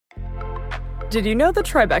Did you know the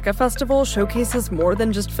Tribeca Festival showcases more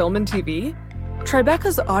than just film and TV?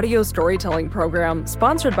 Tribeca's audio storytelling program,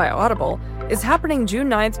 sponsored by Audible, is happening June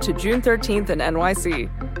 9th to June 13th in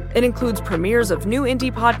NYC. It includes premieres of new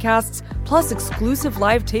indie podcasts, plus exclusive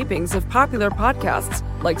live tapings of popular podcasts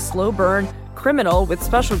like Slow Burn, Criminal with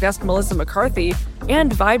special guest Melissa McCarthy,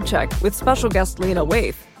 and Vibe Check with special guest Lena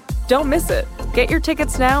Waithe. Don't miss it. Get your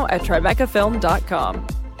tickets now at tribecafilm.com.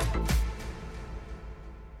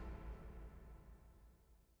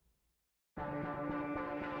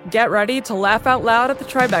 Get ready to laugh out loud at the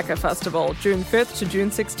Tribeca Festival, June 5th to June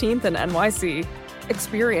 16th in NYC.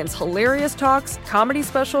 Experience hilarious talks, comedy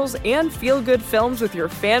specials, and feel-good films with your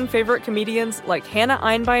fan-favorite comedians like Hannah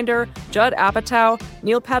Einbinder, Judd Apatow,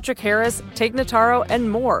 Neil Patrick Harris, Tig Notaro,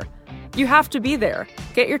 and more. You have to be there.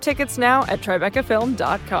 Get your tickets now at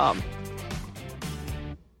tribecafilm.com.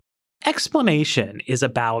 Explanation is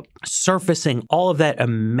about surfacing all of that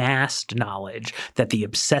amassed knowledge that the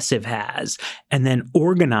obsessive has and then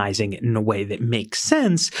organizing it in a way that makes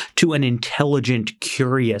sense to an intelligent,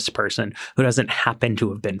 curious person who doesn't happen to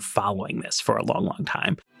have been following this for a long, long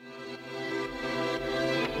time.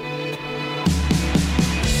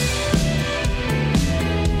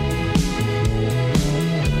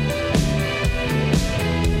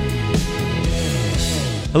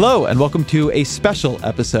 Hello, and welcome to a special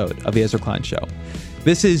episode of The Ezra Klein Show.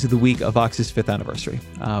 This is the week of Vox's 5th anniversary.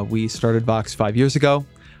 We started Vox 5 years ago.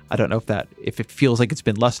 I don't know if it feels like it's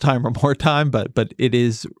been less time or more time, but it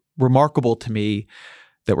is remarkable to me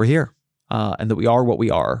that we're here and that we are what we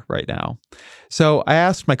are right now. So I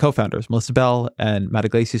asked my co-founders, Melissa Bell and Matt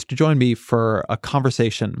Iglesias, to join me for a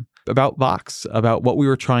conversation about Vox, about what we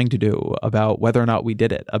were trying to do, about whether or not we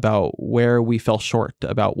did it, about where we fell short,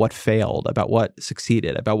 about what failed, about what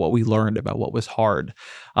succeeded, about what we learned, about what was hard.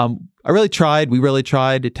 We really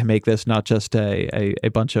tried to make this not just a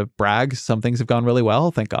bunch of brags. Some things have gone really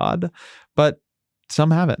well, thank God, but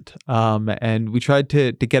some haven't. And we tried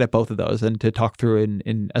to get at both of those and to talk through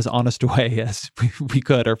in as honest a way as we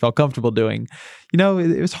could or felt comfortable doing. You know,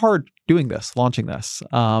 it was hard doing this, launching this.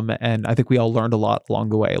 And I think we all learned a lot along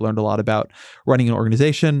the way, learned a lot about running an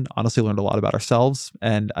organization, honestly learned a lot about ourselves.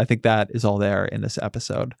 And I think that is all there in this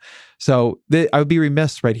episode. So I would be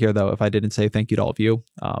remiss right here, though, if I didn't say thank you to all of you.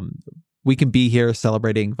 We can be here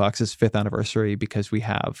celebrating Vox's 5th anniversary because we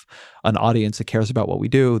have an audience that cares about what we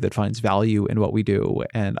do, that finds value in what we do.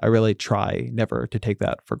 And I really try never to take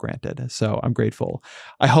that for granted. So I'm grateful.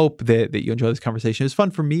 I hope that you enjoy this conversation. It was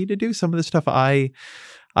fun for me to do some of the stuff.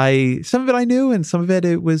 Some of it I knew, and some of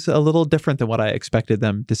it was a little different than what I expected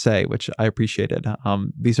them to say, which I appreciated.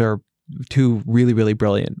 These are two really, really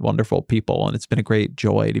brilliant, wonderful people, and it's been a great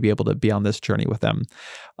joy to be able to be on this journey with them.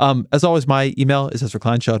 As always, my email is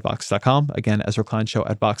EzraKleinShow@Vox.com. Again,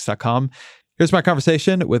 EzraKleinShow@Vox.com. Here's my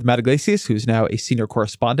conversation with Matt Iglesias, who's now a senior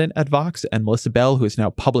correspondent at Vox, and Melissa Bell, who is now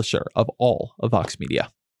publisher of all of Vox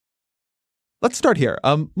Media. Let's start here.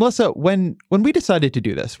 Melissa, when we decided to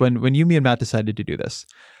do this, when you, me, and Matt decided to do this,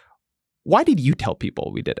 why did you tell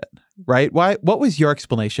people we did it, right? What was your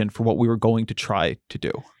explanation for what we were going to try to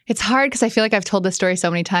do? It's hard because I feel like I've told this story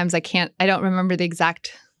so many times. I don't remember the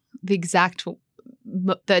exact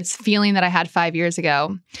feeling that I had 5 years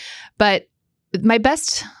ago. But my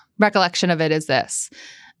best recollection of it is this.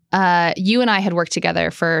 You and I had worked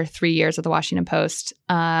together for 3 years at the Washington Post,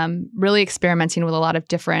 really experimenting with a lot of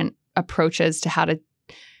different approaches to how to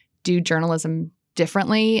do journalism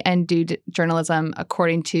differently and do journalism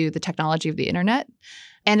according to the technology of the internet.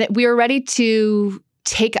 And we were ready to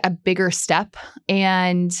take a bigger step.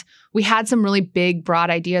 And we had some really big, broad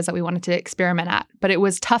ideas that we wanted to experiment at. But it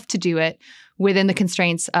was tough to do it within the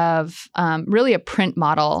constraints of really a print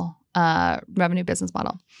model, revenue business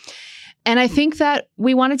model. And I think that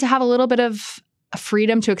we wanted to have a little bit of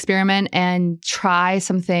freedom to experiment and try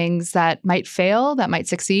some things that might fail, that might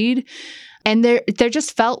succeed. And there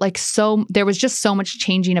just felt like there was just so much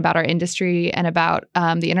changing about our industry and about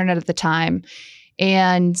the internet at the time.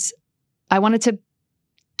 And I wanted to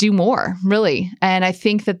do more, really. And I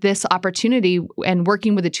think that this opportunity and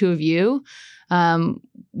working with the two of you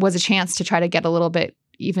was a chance to try to get a little bit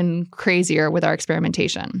even crazier with our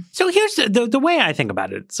experimentation. So here's the way I think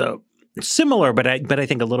about it. So similar, but I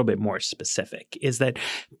think a little bit more specific, is that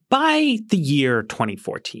by the year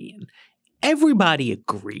 2014, everybody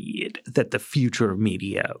agreed that the future of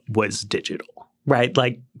media was digital, right?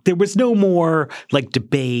 Like there was no more like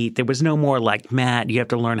debate. There was no more like, Matt, you have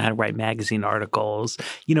to learn how to write magazine articles,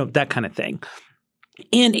 that kind of thing.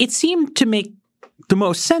 And it seemed to make the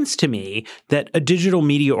most sense to me that a digital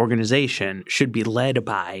media organization should be led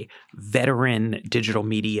by veteran digital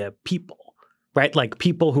media people. right? Like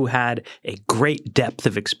people who had a great depth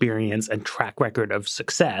of experience and track record of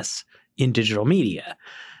success in digital media.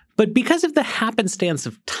 But because of the happenstance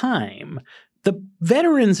of time, the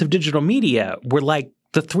veterans of digital media were like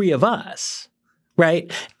the three of us,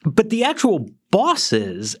 right? But the actual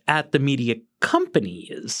bosses at the media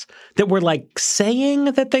companies that were like saying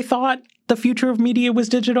that they thought the future of media was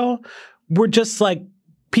digital were just like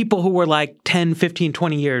people who were like 10, 15,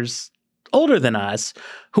 20 years older than us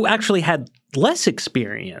who actually had less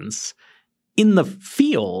experience in the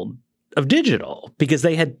field of digital because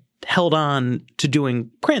they had held on to doing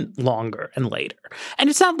print longer and later.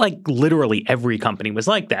 And it's not like literally every company was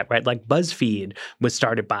like that, right? Like BuzzFeed was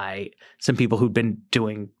started by some people who'd been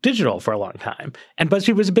doing digital for a long time. And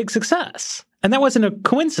BuzzFeed was a big success. And that wasn't a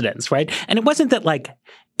coincidence, right? And it wasn't that like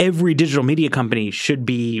every digital media company should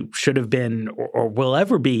have been, or will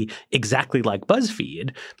ever be exactly like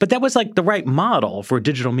BuzzFeed. But that was like the right model for a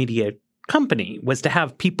digital media company, was to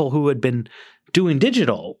have people who had been doing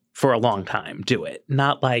digital for a long time do it,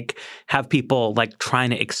 not like have people like trying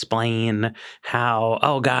to explain how,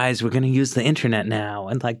 oh, guys, we're going to use the internet now.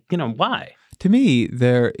 And like, why? To me,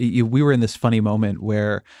 we were in this funny moment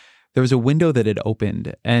where there was a window that had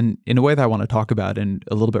opened, and in a way that I want to talk about and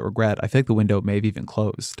a little bit regret, I think the window may have even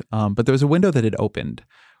closed. But there was a window that had opened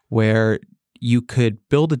where you could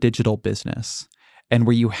build a digital business and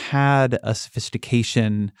where you had a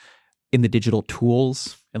sophistication in the digital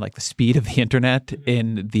tools and like the speed of the internet,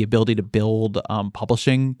 in the ability to build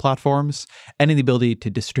publishing platforms, and in the ability to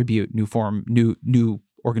distribute new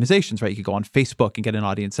organizations, right? You could go on Facebook and get an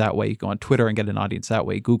audience that way. You could go on Twitter and get an audience that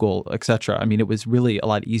way, Google, et cetera. I mean, it was really a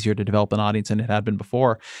lot easier to develop an audience than it had been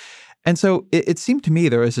before. And so it seemed to me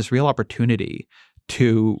there was this real opportunity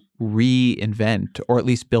to reinvent, or at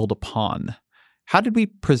least build upon. How did we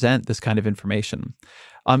present this kind of information?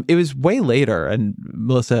 It was way later, and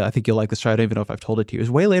Melissa, I think you'll like this story. I don't even know if I've told it to you. It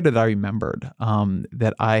was way later that I remembered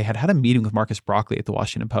that I had a meeting with Marcus Broccoli at the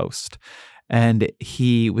Washington Post. And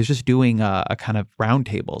he was just doing a kind of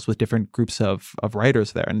roundtables with different groups of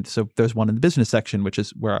writers there. And so there's one in the business section, which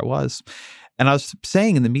is where I was. And I was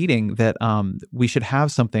saying in the meeting that we should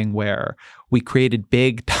have something where we created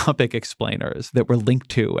big topic explainers that were linked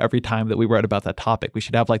to every time that we wrote about that topic. We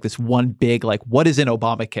should have like this one big, like, what is in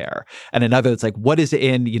Obamacare? And another that's like, what is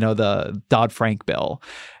in, the Dodd-Frank bill?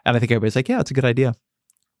 And I think everybody's like, yeah, it's a good idea.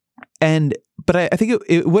 But I think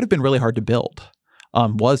it would have been really hard to build.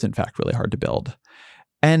 Was in fact really hard to build.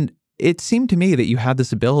 And it seemed to me that you had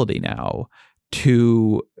this ability now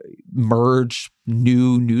to merge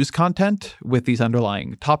new news content with these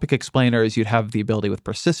underlying topic explainers. You'd have the ability with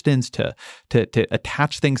persistence to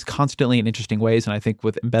attach things constantly in interesting ways. And I think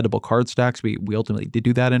with embeddable card stacks, we ultimately did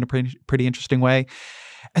do that in a pretty interesting way.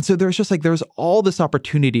 And so there's just like, there's all this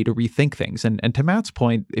opportunity to rethink things. And to Matt's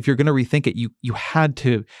point, if you're going to rethink it, you had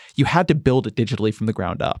to build it digitally from the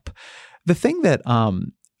ground up. The thing that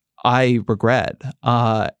I regret,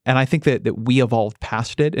 and I think that we evolved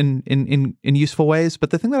past it in useful ways,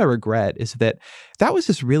 but the thing that I regret is that was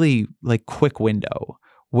this really like quick window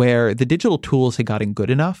where the digital tools had gotten good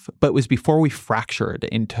enough, but it was before we fractured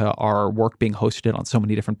into our work being hosted on so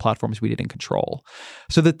many different platforms we didn't control.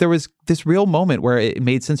 So that there was this real moment where it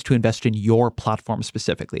made sense to invest in your platform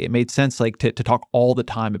specifically. It made sense like to talk all the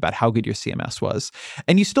time about how good your CMS was.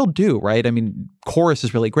 And you still do, right? I mean, Chorus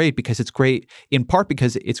is really great because it's great in part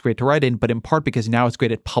because it's great to write in, but in part because now it's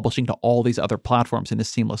great at publishing to all these other platforms in a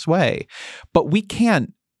seamless way. But we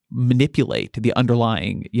can't manipulate the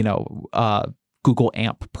underlying, Google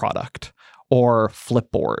AMP product or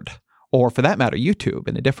Flipboard, or for that matter, YouTube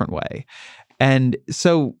in a different way. And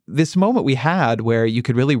so this moment we had where you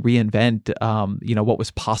could really reinvent, what was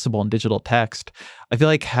possible in digital text, I feel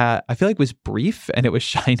like was brief and it was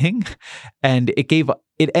shining, and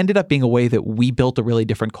it ended up being a way that we built a really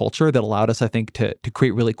different culture that allowed us, I think, to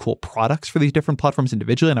create really cool products for these different platforms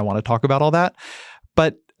individually. And I want to talk about all that,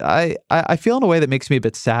 but I feel in a way that makes me a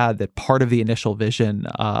bit sad that part of the initial vision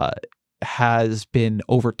has been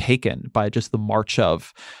overtaken by just the march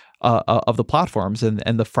of the platforms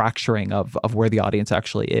and the fracturing of where the audience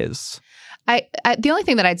actually is. The only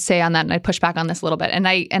thing that I'd say on that, and I'd push back on this a little bit, and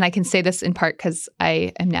I can say this in part because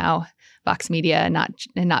I am now Vox Media and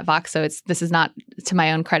not Vox, so this is not to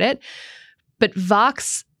my own credit, but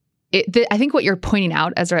Vox. I think what you're pointing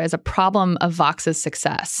out as a problem of Vox's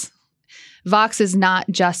success. Vox is not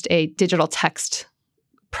just a digital text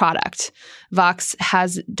product. Vox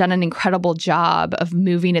has done an incredible job of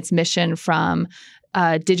moving its mission from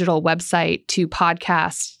digital website to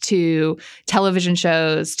podcasts to television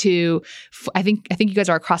shows to I think you guys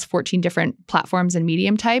are across 14 different platforms and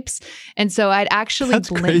medium types. And so I'd actually That's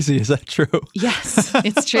crazy. Is that true? Yes,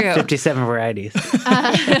 it's true. 57 varieties.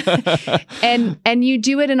 And you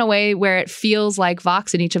do it in a way where it feels like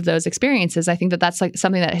Vox in each of those experiences. I think that that's like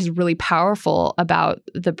something that is really powerful about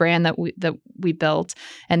the brand that we built,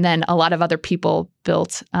 and then a lot of other people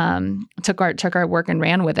built, took our work and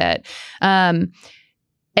ran with it. And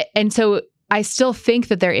so I still think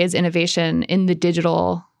that there is innovation in the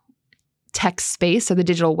digital tech space or the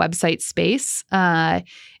digital website space.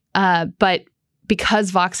 But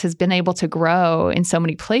because Vox has been able to grow in so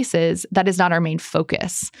many places, that is not our main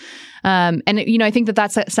focus. And I think that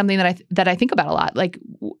that's something that I think about a lot. Like,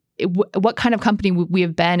 what kind of company would we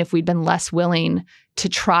have been if we'd been less willing to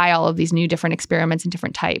try all of these new different experiments and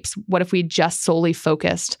different types? What if we just solely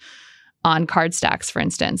focused on card stacks, for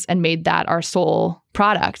instance, and made that our sole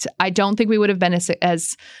product? I don't think we would have been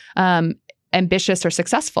as ambitious or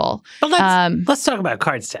successful. But let's talk about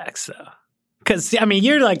card stacks, though. Because, I mean,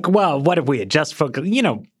 you're like, well, what if we had just focused,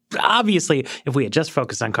 obviously, if we had just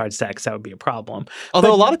focused on card stacks, that would be a problem.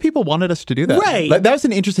 Although a lot of people wanted us to do that. Right. Like, that was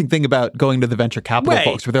an interesting thing about going to the venture capital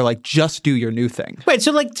folks, where they're like, just do your new thing. Right.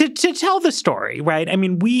 So, like, to tell the story, right? I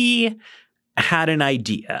mean, we had an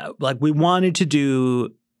idea. Like, we wanted to do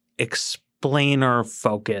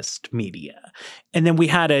explainer-focused media. And then we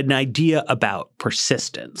had an idea about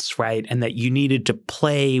persistence, right? And that you needed to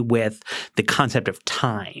play with the concept of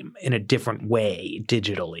time in a different way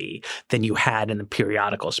digitally than you had in the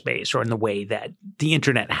periodical space or in the way that the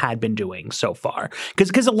internet had been doing so far.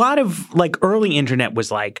 Because a lot of like early internet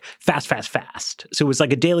was like fast. So it was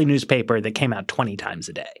like a daily newspaper that came out 20 times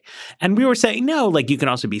a day. And we were saying, no, like you can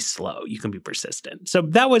also be slow. You can be persistent. So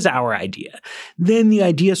that was our idea. Then the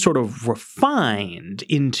idea sort of refined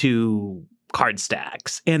into card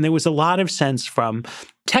stacks. And there was a lot of sense from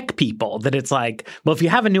tech people that it's like, well, if you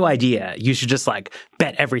have a new idea, you should just like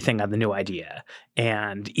bet everything on the new idea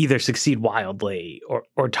and either succeed wildly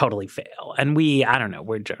or totally fail. And I don't know,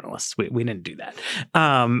 we're journalists. We didn't do that.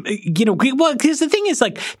 Well, because the thing is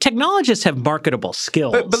like technologists have marketable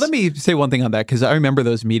skills. But let me say one thing on that, because I remember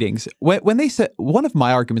those meetings. When they said, one of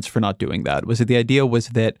my arguments for not doing that was that the idea was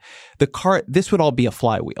that this would all be a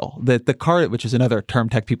flywheel. That the card, which is another term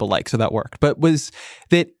tech people like, so that worked, but was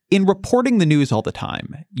that in reporting the news all the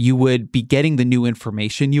time, you would be getting the new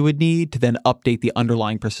information you would need to then update the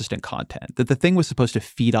underlying persistent content, that the thing was supposed to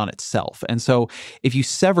feed on itself. And so if you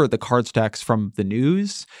sever the card stacks from the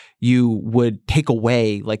news, you would take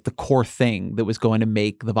away like the core thing that was going to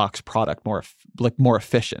make the Vox product more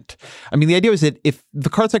efficient. I mean, the idea was that if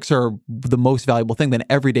the card stacks are the most valuable thing, then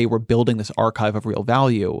every day we're building this archive of real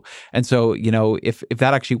value. And so, if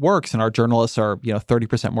that actually works and our journalists are,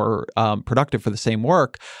 30% more productive for the same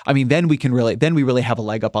work, I mean, then we really have a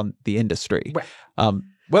leg up on the industry. Right.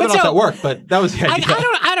 Whether or not that worked, but that was the idea.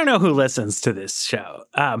 I don't know who listens to this show,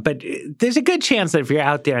 but there's a good chance that if you're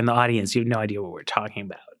out there in the audience, you have no idea what we're talking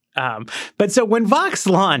about. But so when Vox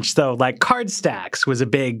launched, though, like card stacks was a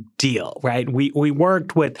big deal, right? We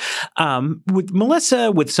worked with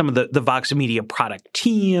Melissa, with some of the Vox Media product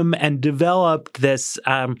team, and developed this.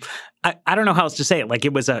 I don't know how else to say it. Like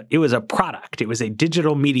it was a product. It was a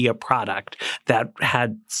digital media product that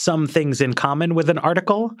had some things in common with an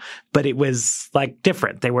article, but it was like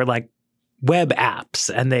different. They were like web apps,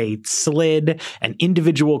 and they slid, and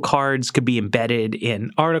individual cards could be embedded in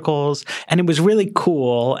articles, and it was really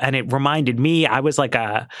cool. And it reminded me, I was like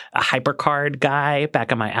a HyperCard guy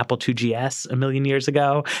back on my Apple IIgs a million years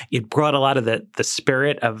ago. It brought a lot of the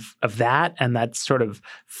spirit of that and that sort of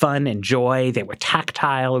fun and joy. They were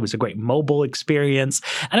tactile. It was a great mobile experience,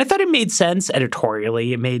 and I thought it made sense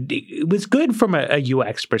editorially. It was good from a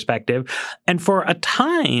UX perspective, and for a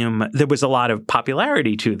time there was a lot of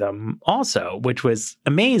popularity to them also, which was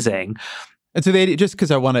amazing. And so just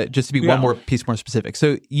because I want to be one more piece more specific.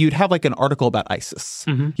 So you'd have like an article about ISIS,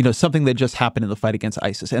 something that just happened in the fight against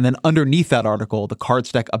ISIS. And then underneath that article, the card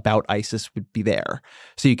stack about ISIS would be there.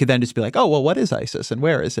 So you could then just be like, oh, well, what is ISIS and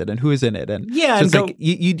where is it and who is in it? And so it's like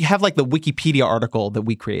you'd have like the Wikipedia article that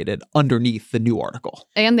we created underneath the new article.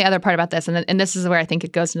 And the other part about this, and this is where I think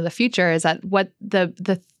it goes into the future, is that what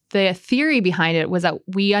the theory behind it was that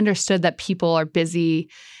we understood that people are busy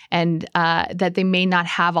and that they may not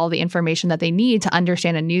have all the information that they need to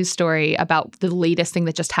understand a news story about the latest thing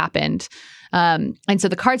that just happened. And so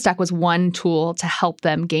the card stack was one tool to help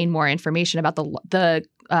them gain more information about the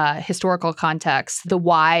historical context, the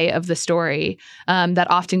why of the story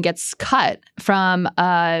that often gets cut from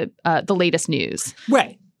the latest news.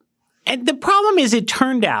 Right. And the problem is it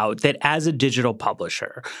turned out that as a digital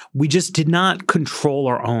publisher, we just did not control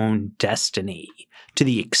our own destiny to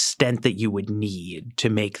the extent that you would need to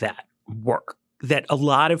make that work. That a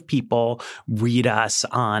lot of people read us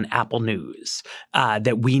on Apple News,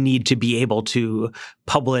 that we need to be able to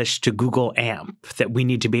publish to Google AMP, that we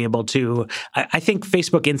need to be able to I think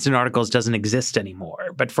Facebook Instant Articles doesn't exist anymore,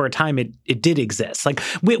 but for a time it did exist. Like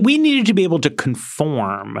we needed to be able to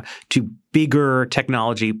conform to bigger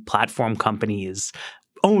technology platform companies'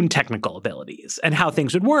 own technical abilities and how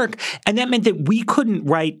things would work. And that meant that we couldn't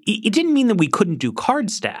write – it didn't mean that we couldn't do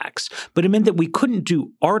card stacks, but it meant that we couldn't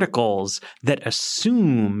do articles that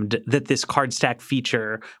assumed that this card stack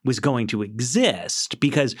feature was going to exist,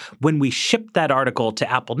 because when we shipped that article to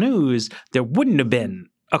Apple News, there wouldn't have been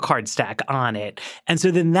a card stack on it. And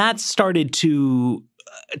so then that started to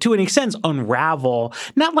an extent, unravel,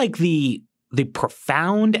 not like the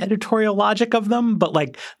profound editorial logic of them, but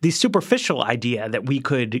like the superficial idea that we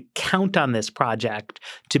could count on this project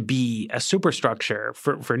to be a superstructure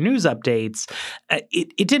for news updates.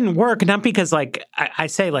 It didn't work, not because like I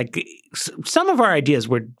say like some of our ideas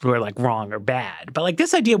were like wrong or bad, but like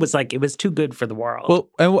this idea was like it was too good for the world.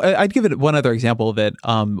 Well, I'd give it one other example of it,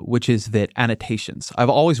 which is that annotations. I've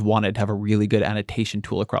always wanted to have a really good annotation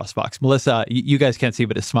tool across Vox. Melissa, you guys can't see,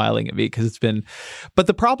 but is smiling at me because it's been. But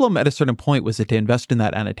the problem at a certain point was that to invest in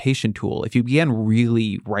that annotation tool, if you began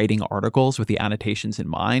really writing articles with the annotations in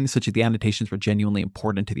mind, such that the annotations were genuinely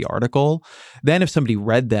important to the article, then if somebody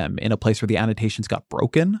read them in a place where the annotations got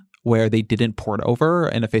broken, where they didn't port over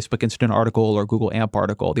in a Facebook Instant article or Google AMP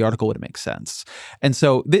article, the article wouldn't make sense. And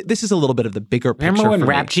so this is a little bit of the bigger picture. Remember when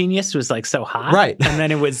Rap Genius was like so hot? Right. And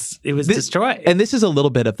then it was destroyed. And this is a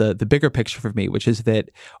little bit of the bigger picture for me, which is that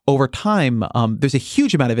over time, there's a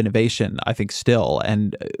huge amount of innovation, I think, still.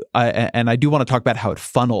 And I do want to talk about how it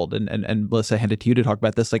funneled. And Melissa, I hand it to you to talk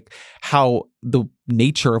about this, like how the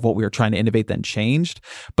nature of what we were trying to innovate then changed.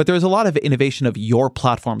 But there's a lot of innovation of your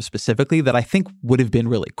platform specifically that I think would have been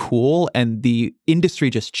really cool. And the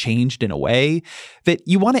industry just changed in a way that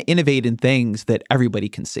you want to innovate in things that everybody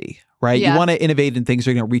can see, right? Yeah. You want to innovate in things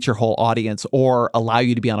that are going to reach your whole audience or allow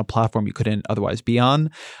you to be on a platform you couldn't otherwise be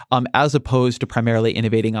on, as opposed to primarily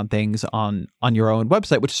innovating on things on your own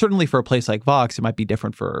website, which certainly for a place like Vox, it might be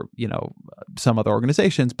different for, some other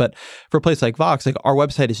organizations. But for a place like Vox, like our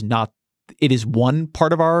website is not. It is one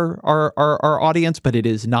part of our audience, but it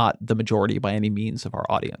is not the majority by any means of our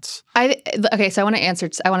audience. So I want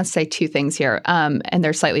to say two things here, and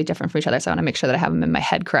they're slightly different from each other. So I want to make sure that I have them in my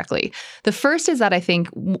head correctly. The first is that I think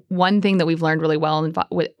one thing that we've learned really well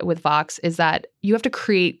with Vox is that you have to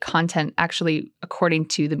create content actually according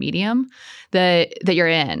to the medium that you're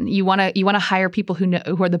in. You want to hire people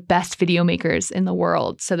who are the best video makers in the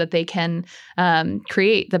world so that they can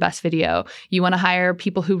create the best video. You want to hire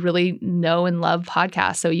people who really know and love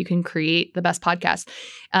podcasts so you can create the best podcast.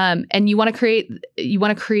 And you want to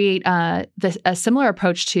create a similar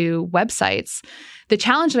approach to websites. The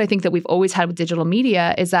challenge that I think that we've always had with digital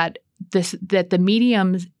media is that the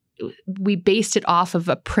medium, we based it off of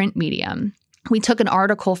a print medium. We took an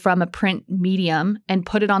article from a print medium and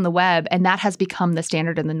put it on the web, and that has become the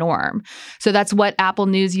standard and the norm. So that's what Apple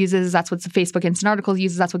News uses. That's what Facebook Instant Articles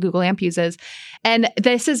uses. That's what Google AMP uses. And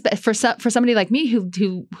this is for somebody like me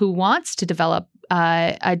who wants to develop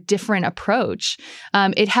a different approach.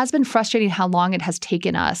 It has been frustrating how long it has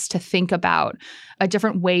taken us to think about a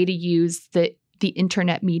different way to use the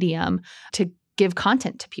internet medium to give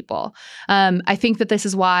content to people. I think that this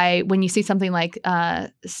is why when you see something like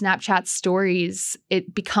Snapchat stories,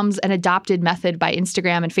 it becomes an adopted method by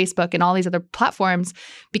Instagram and Facebook and all these other platforms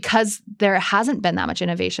because there hasn't been that much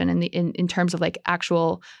innovation in terms of like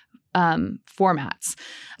actual formats.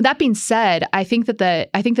 That being said, I think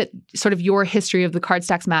that sort of your history of the card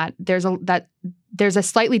stacks, Matt, there's a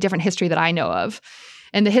slightly different history that I know of,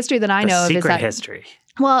 and the history that I know of is that history.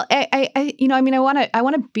 Well, I want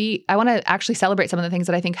to actually celebrate some of the things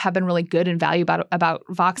that I think have been really good and valuable about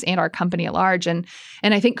Vox and our company at large, and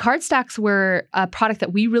I think card stacks were a product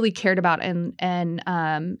that we really cared about and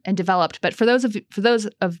developed. But for those of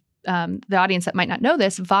the audience that might not know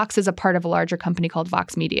this, Vox is a part of a larger company called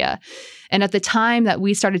Vox Media, and at the time that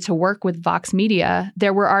we started to work with Vox Media,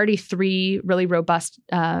 there were already 3 really robust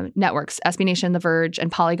networks: SB Nation, The Verge,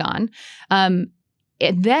 and Polygon.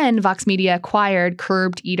 And then Vox Media acquired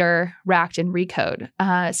Curbed, Eater, Racked, and Recode.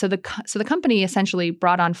 So the company essentially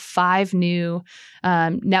brought on 5 new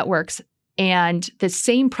networks And the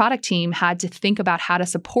same product team had to think about how to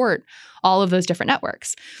support all of those different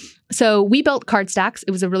networks. So we built CardStacks.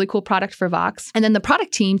 It was a really cool product for Vox. And then the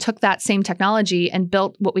product team took that same technology and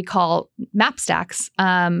built what we call MapStacks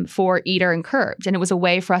for Eater and Curbed. And it was a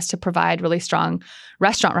way for us to provide really strong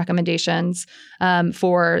restaurant recommendations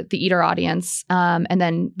for the Eater audience, and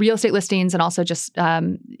then real estate listings, and also just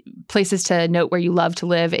places to note where you love to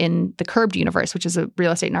live in the Curbed universe, which is a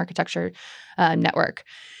real estate and architecture network.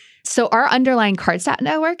 So our underlying CardStack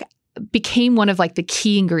network became one of like the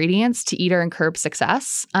key ingredients to Eater and Curbed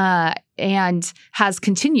success, and has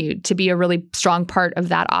continued to be a really strong part of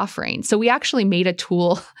that offering. So we actually made a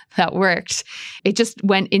tool that worked. It just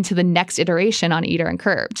went into the next iteration on Eater and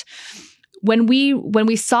Curbed. When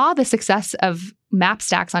we saw the success of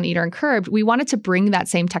MapStacks on Eater and Curbed, we wanted to bring that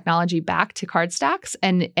same technology back to CardStacks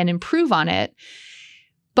and improve on it.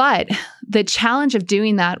 But the challenge of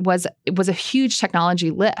doing that was a huge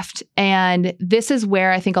technology lift. And this is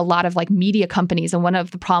where I think a lot of like media companies, and one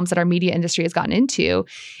of the problems that our media industry has gotten into,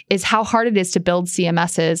 is how hard it is to build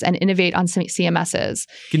CMSs and innovate on CMSs.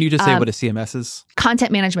 Can you just say what a CMS is?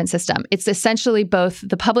 Content management system. It's essentially both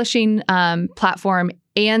the publishing platform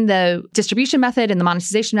and the distribution method and the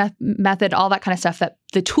monetization method, all that kind of stuff, that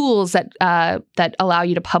the tools that allow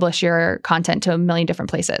you to publish your content to a million different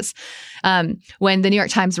places. When the New York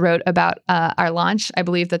Times wrote about our launch, I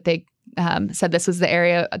believe that they said this was the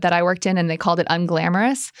area that I worked in, and they called it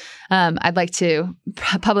unglamorous. I'd like to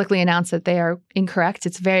publicly announce that they are incorrect.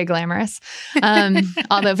 It's very glamorous,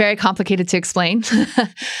 although very complicated to explain.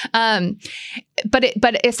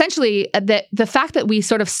 But essentially, the fact that we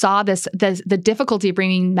sort of saw the difficulty of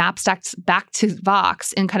bringing MapStacks back to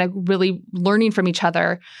Vox and kind of really learning from each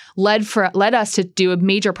other led us to do a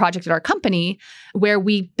major project at our company where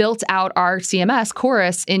we built out our CMS,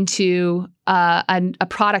 Chorus, into a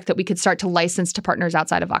product that we could start to license to partners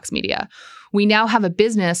outside of Vox Media. We now have a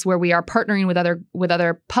business where we are partnering with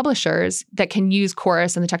other publishers that can use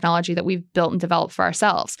Chorus and the technology that we've built and developed for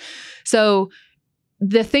ourselves. So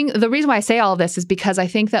the reason why I say all of this is because I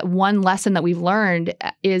think that one lesson that we've learned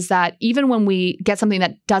is that even when we get something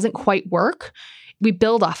that doesn't quite work, we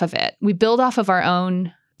build off of it. We build off of our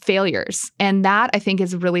own failures. And that, I think,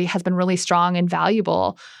 has been really strong and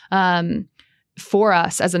valuable for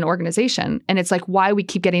us as an organization. And it's like why we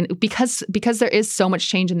keep getting, because there is so much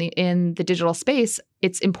change in the digital space,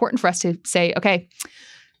 it's important for us to say, okay,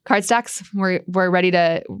 CardStacks, we're ready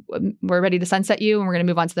to sunset you, and we're going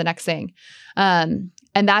to move on to the next thing. And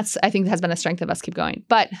that's, I think, has been a strength of us keep going.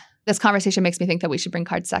 But this conversation makes me think that we should bring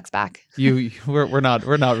CardStacks back. We're not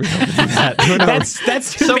revisiting that.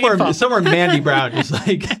 That's somewhere Mandy Brown just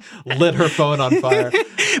like lit her phone on fire.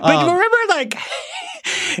 But remember, like,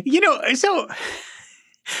 so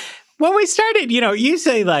when we started, you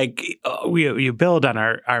say like you build on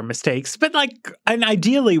our mistakes, but like, and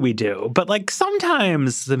ideally we do, but like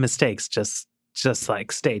sometimes the mistakes just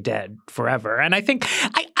like stay dead forever. And I think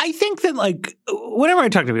that like whenever I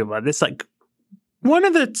talk to people about this, like one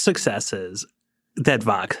of the successes that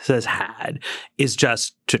Vox has had is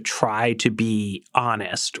just to try to be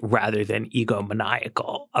honest rather than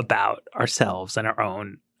egomaniacal about ourselves and our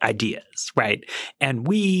own ideas, right? And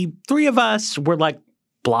we, three of us, were like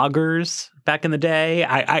bloggers back in the day.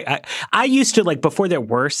 I used to, like, before there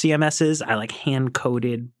were CMSs, I like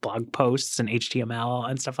hand-coded blog posts in HTML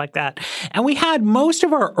and stuff like that. And we had most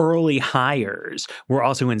of our early hires were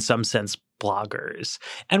also in some sense bloggers.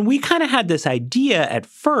 And we kind of had this idea at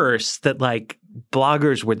first that like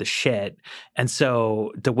bloggers were the shit. And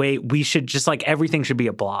so the way we should just like everything should be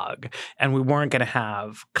a blog, and we weren't going to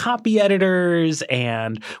have copy editors,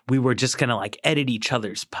 and we were just going to like edit each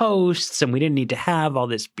other's posts, and we didn't need to have all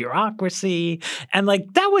this bureaucracy. And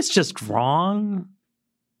like that was just wrong,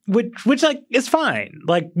 which like is fine.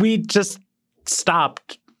 Like we just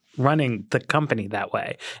stopped running the company that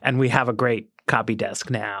way, and we have a great copy desk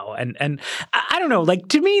now. And I don't know, like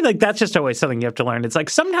to me, like that's just always something you have to learn. It's like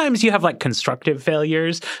sometimes you have like constructive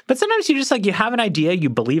failures, but sometimes you just like you have an idea, you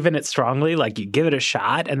believe in it strongly, like you give it a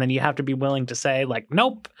shot, and then you have to be willing to say like,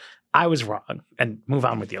 nope, I was wrong, and move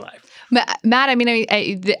on with your life. Matt, I mean,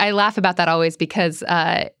 I laugh about that always because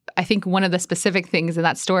I think one of the specific things in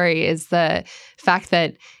that story is the fact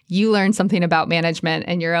that you learned something about management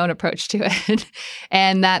and your own approach to it,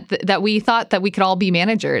 and that we thought that we could all be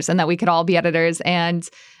managers and that we could all be editors, and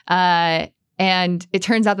it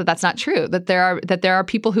turns out that that's not true. That there are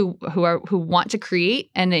people who want to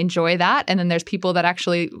create and enjoy that, and then there's people that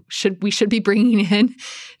actually we should be bringing in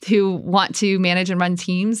who want to manage and run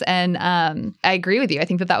teams. And I agree with you. I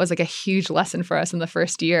think that was like a huge lesson for us in the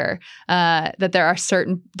first year. That there are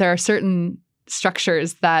certain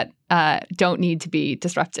structures that don't need to be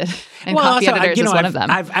disrupted. And copy editors is one of them.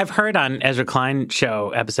 I've heard on Ezra Klein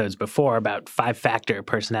show episodes before about 5-factor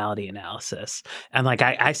personality analysis. And like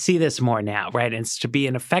I see this more now, right? And to be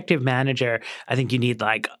an effective manager, I think you need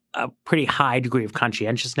like a pretty high degree of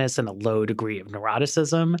conscientiousness and a low degree of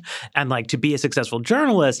neuroticism. And like to be a successful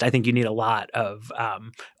journalist, I think you need a lot of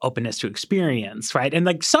openness to experience, right? And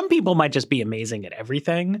like some people might just be amazing at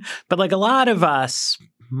everything, but like a lot of us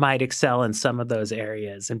might excel in some of those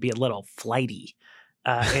areas and be a little flighty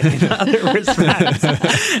in other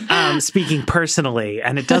respects. Speaking personally,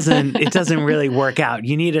 and it doesn't really work out.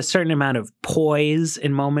 You need a certain amount of poise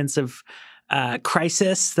in moments of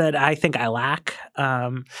crisis that I think I lack.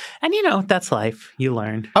 And that's life. You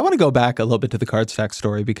learn. I want to go back a little bit to the Cardstack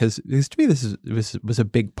story because to me this was a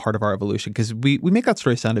big part of our evolution because we make that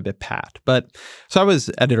story sound a bit pat. But so I was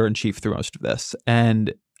editor-in-chief through most of this,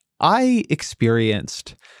 and I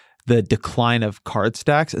experienced the decline of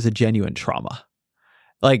Cardstacks as a genuine trauma.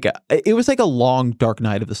 Like it was like a long, dark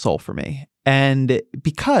night of the soul for me. And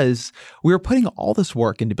because we were putting all this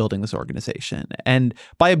work into building this organization, and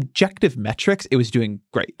by objective metrics, it was doing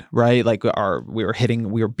great, right? Like we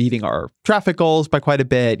were beating our traffic goals by quite a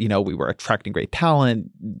bit. We were attracting great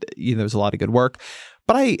talent. There was a lot of good work.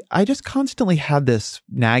 But I just constantly had this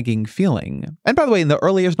nagging feeling. And by the way, in the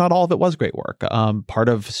early years, not all of it was great work. Part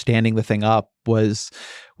of standing the thing up was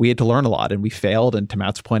we had to learn a lot, and we failed. And to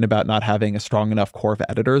Matt's point about not having a strong enough core of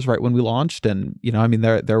editors right when we launched, and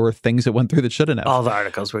there were things that went through that shouldn't have. All the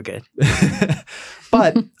articles were good.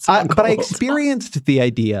 but I experienced the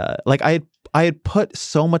idea, like I had put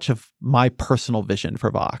so much of my personal vision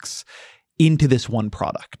for Vox into this one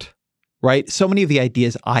product. Right? So many of the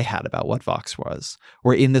ideas I had about what Vox was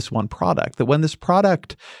were in this one product that when this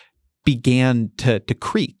product began to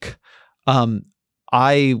creak,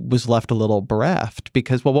 I was left a little bereft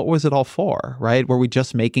because, well, what was it all for? Right? Were we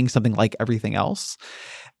just making something like everything else?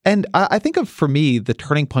 And I think for me, the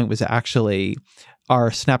turning point was actually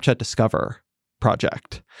our Snapchat Discover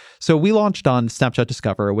project. So we launched on Snapchat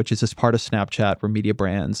Discover, which is this part of Snapchat where media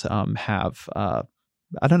brands have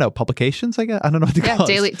publications, I guess. I don't know what to call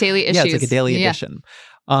it. Daily issues. Yeah, it's like a daily edition.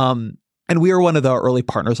 And we were one of the early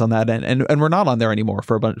partners on that, and we're not on there anymore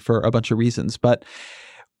for a bunch of reasons. But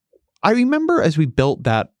I remember as we built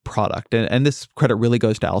that product, and this credit really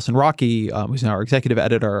goes to Allison Rocky, who's now our executive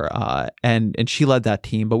editor, and she led that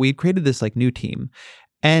team. But we had created this like new team,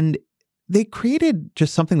 and they created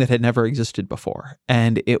just something that had never existed before.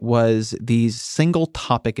 And it was these single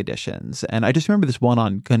topic editions. And I just remember this one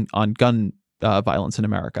on gun violence in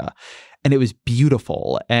America. And it was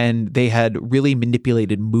beautiful. And they had really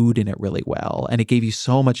manipulated mood in it really well. And it gave you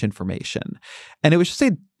so much information. And it was just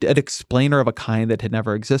an explainer of a kind that had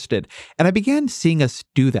never existed. And I began seeing us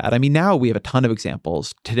do that. I mean, now we have a ton of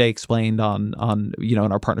examples. Today Explained on in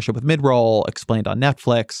our partnership with Midroll, Explained on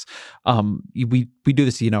Netflix. We do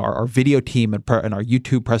this, our video team and our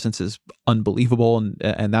YouTube presence is unbelievable.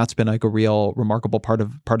 And that's been like a real remarkable part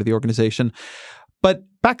of the organization. But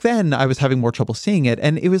back then, I was having more trouble seeing it.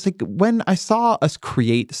 And it was like when I saw us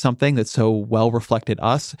create something that so well reflected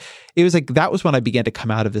us, it was like that was when I began to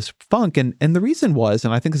come out of this funk. And the reason was,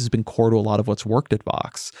 and I think this has been core to a lot of what's worked at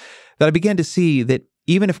Vox, that I began to see that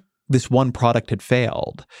even if this one product had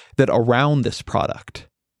failed, that around this product,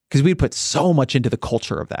 because we'd put so much into the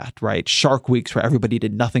culture of that, right? Shark Weeks where everybody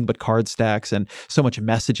did nothing but Cardstacks and so much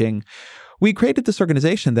messaging. We created this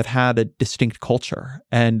organization that had a distinct culture,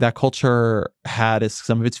 and that culture had as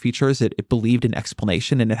some of its features, it believed in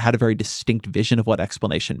explanation, and it had a very distinct vision of what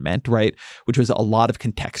explanation meant, right? Which was a lot of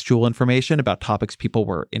contextual information about topics people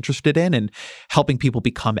were interested in and helping people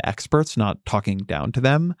become experts, not talking down to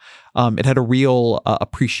them. It had a real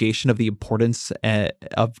appreciation of the importance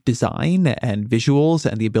of design and visuals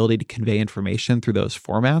and the ability to convey information through those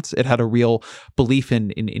formats. It had a real belief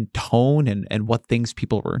in tone and what things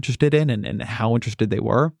people were interested in and how interested they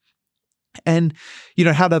were. And, it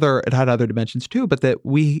had other dimensions too, but that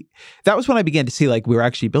was when I began to see like we were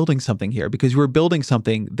actually building something here, because we were building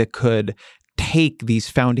something that could take these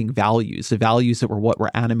founding values, the values that were what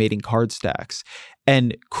were animating Cardstacks,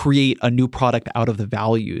 and create a new product out of the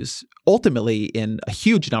values, ultimately in a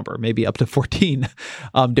huge number, maybe up to 14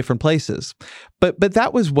 different places. But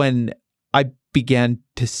that was when I began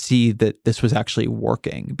to see that this was actually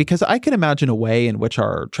working, because I can imagine a way in which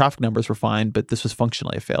our traffic numbers were fine, but this was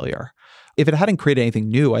functionally a failure. If it hadn't created anything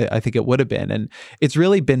new, I think it would have been. And it's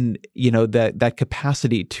really been, that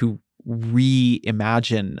capacity to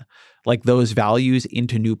reimagine like those values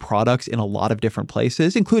into new products in a lot of different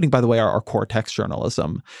places, including, by the way, our core text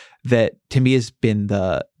journalism, that to me has been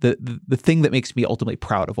the thing that makes me ultimately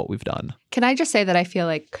proud of what we've done. Can I just say that I feel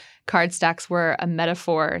like card stacks were a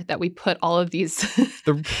metaphor that we put all of these.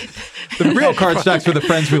 The real card stacks were the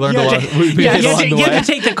friends we learned a lot. You have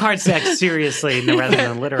to take the card stacks seriously rather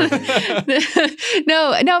than literally.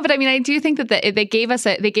 No, but I mean, I do think that they gave us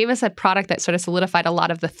a product that sort of solidified a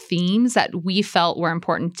lot of the themes that we felt were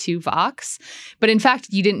important to Vox. But in fact,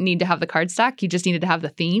 you didn't need to have the card stack. You just needed to have the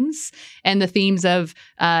themes, and the themes of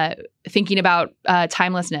thinking about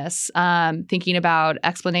timelessness, thinking about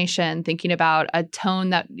explanation, thinking about a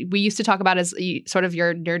tone that we used to talk about as sort of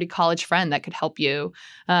your nerdy college friend that could help you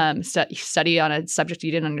study on a subject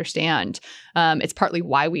you didn't understand. It's partly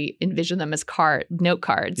why we envision them as note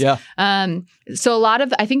cards. Yeah. So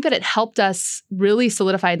I think that it helped us really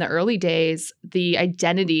solidify in the early days the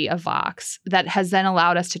identity of Vox that has then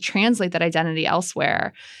allowed us to translate that identity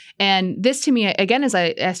elsewhere. And this to me, again, as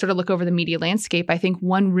I sort of look over the media landscape, I think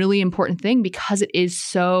one really important thing, because it is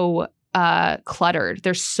so cluttered,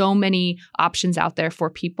 there's so many options out there for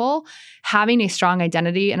people, having a strong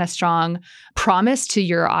identity and a strong promise to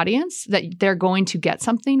your audience that they're going to get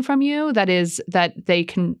something from you that they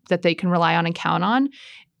can rely on and count on,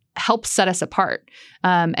 helps set us apart,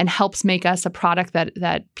 and helps make us a product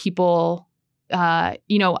that people. One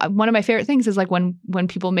of my favorite things is like when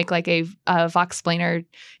people make like a Voxplainer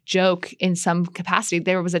joke in some capacity.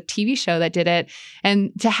 There was a TV show that did it,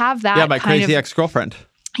 and to have that, my crazy ex-girlfriend.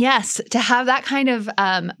 Yes, to have that kind of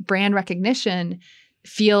brand recognition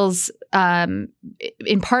feels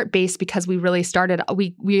in part based because we really started.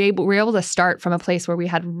 We were able to start from a place where we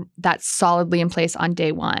had that solidly in place on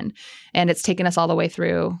day one, and it's taken us all the way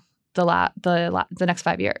through the next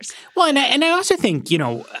 5 years. Well, and I also think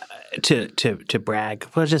to brag,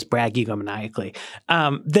 well, just brag egomaniacally,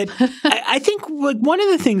 that I think one of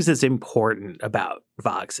the things that's important about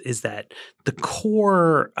Vox is that the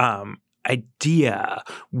core idea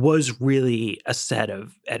was really a set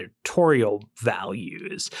of editorial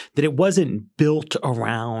values, that it wasn't built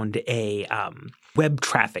around a web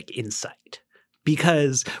traffic insight.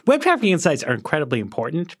 Because web traffic insights are incredibly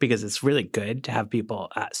important because it's really good to have people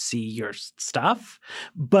see your stuff,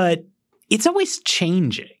 but it's always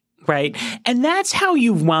changing. Right. And that's how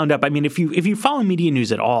you've wound up. I mean, if you follow media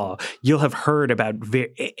news at all, you'll have heard about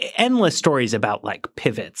endless stories about like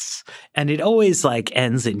pivots, and it always like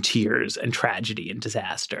ends in tears and tragedy and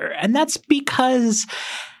disaster. And that's because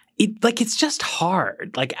it's just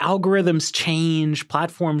hard. Like algorithms change,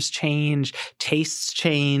 platforms change, tastes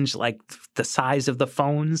change, like the size of the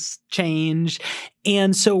phones change.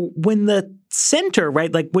 And so when the center,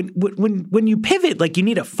 right, like when you pivot, like you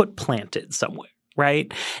need a foot planted somewhere.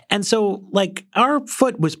 Right. And so like our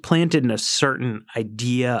foot was planted in a certain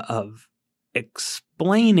idea of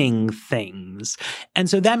explaining things. And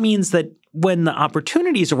so that means that when the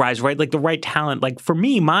opportunities arise, right, like the right talent, like for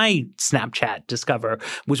me, my Snapchat discover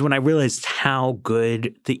was when I realized how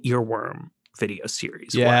good the Earworm video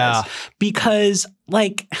series was. Because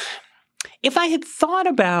like if I had thought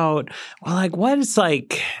about, well, like what is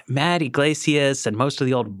like Matt Iglesias and most of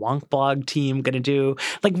the old Wonk Blog team going to do?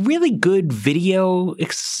 Like really good video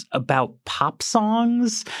about pop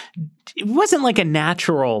songs. It wasn't like a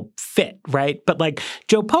natural fit, right? But like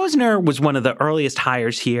Joe Posner was one of the earliest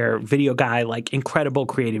hires here, video guy, like incredible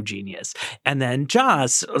creative genius. And then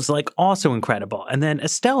Joss was like also incredible. And then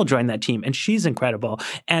Estelle joined that team and she's incredible.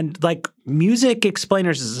 And like music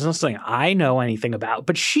explainers is something I know anything about,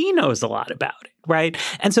 but she knows a lot about it, right?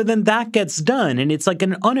 And so then that gets done and it's like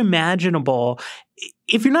an unimaginable,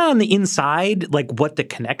 if you're not on the inside, like what the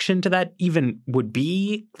connection to that even would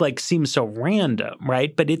be, like seems so random,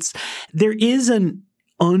 right? But there is an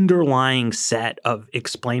underlying set of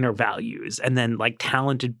explainer values and then like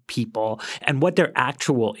talented people, and what their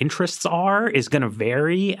actual interests are is going to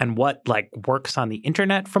vary, and what like works on the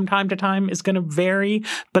internet from time to time is going to vary.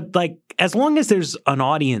 But like as long as there's an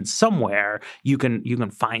audience somewhere, you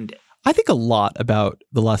can find it. I think a lot about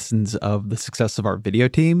the lessons of the success of our video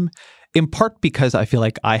team, in part because I feel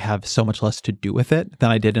like I have so much less to do with it than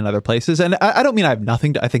I did in other places. And I don't mean I have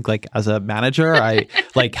nothing to, I think like as a manager, I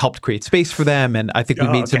like helped create space for them. And I think we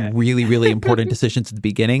made some really, really important decisions at the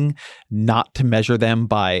beginning, not to measure them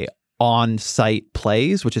by on-site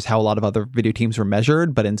plays, which is how a lot of other video teams were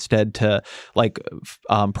measured, but instead to like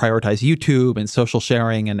prioritize YouTube and social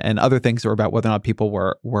sharing and other things that were about whether or not people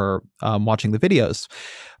were watching the videos.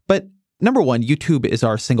 But number one, YouTube is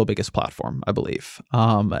our single biggest platform, I believe,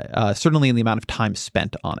 certainly in the amount of time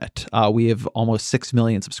spent on it. We have almost 6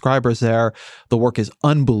 million subscribers there. The work is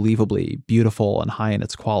unbelievably beautiful and high in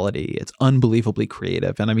its quality. It's unbelievably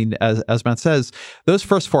creative. And I mean, as Matt says, those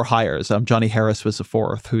first 4 hires, Johnny Harris was the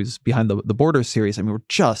 4th, who's behind the Borders series. I mean, we're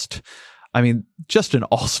just an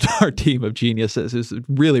all-star team of geniuses. It's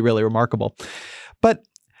really, really remarkable. But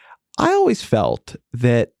I always felt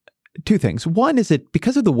that two things. One is that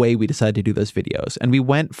because of the way we decided to do those videos, and we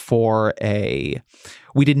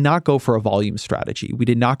did not go for a volume strategy. We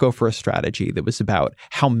did not go for a strategy that was about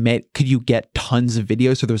how many, could you get tons of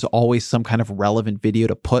videos? So there was always some kind of relevant video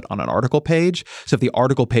to put on an article page. So if the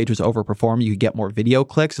article page was overperforming, you could get more video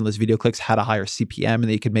clicks, and those video clicks had a higher CPM, and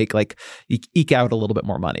then you could make eke out a little bit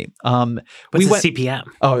more money. What's the CPM?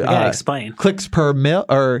 Oh, explain. Clicks per mil,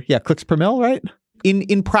 right?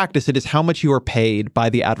 In practice, it is how much you are paid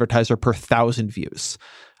by the advertiser per 1,000 views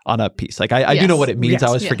on a piece. I do know what it means. Yes. I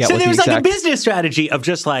always forget so what the there's exact... a business strategy of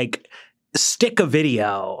just stick a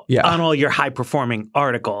video on all your high-performing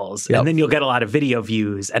articles, and then you'll get a lot of video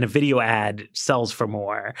views, and a video ad sells for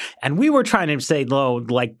more. And we were trying to say,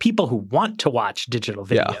 people who want to watch digital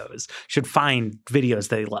videos should find videos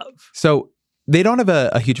they love. So they don't have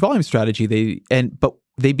a huge volume strategy. But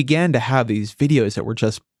they began to have these videos that were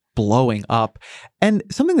just blowing up. And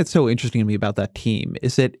something that's so interesting to me about that team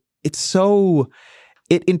is that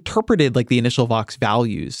it interpreted the initial Vox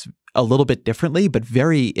values a little bit differently, but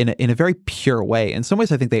in a very pure way. In some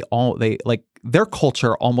ways, I think their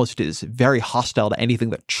culture almost is very hostile to anything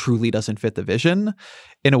that truly doesn't fit the vision.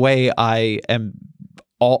 In a way, I am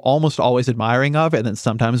almost always admiring of, and then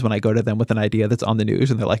sometimes when I go to them with an idea that's on the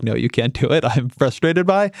news and they're like, no, you can't do it, I'm frustrated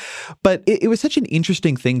by. But it was such an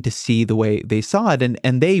interesting thing to see the way they saw it,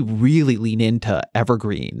 and they really lean into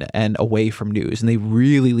evergreen and away from news, and they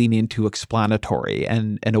really lean into explanatory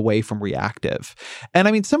and away from reactive. And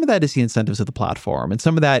I mean, some of that is the incentives of the platform, and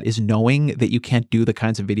some of that is knowing that you can't do the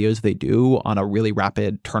kinds of videos they do on a really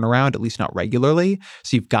rapid turnaround, at least not regularly.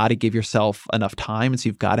 So you've got to give yourself enough time, and so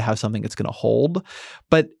you've got to have something that's going to hold.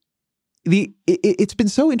 But it's been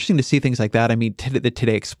so interesting to see things like that. I mean, the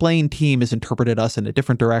Today Explain team has interpreted us in a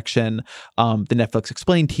different direction. The Netflix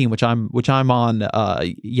Explain team, which I'm on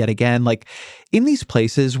yet again, in these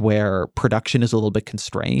places where production is a little bit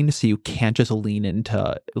constrained, so you can't just lean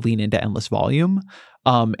into endless volume.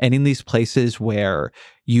 And in these places where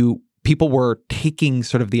people were taking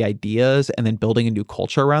sort of the ideas and then building a new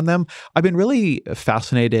culture around them, I've been really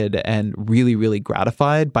fascinated and really, really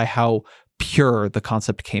gratified by how pure the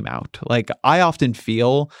concept came out. I often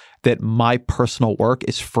feel that my personal work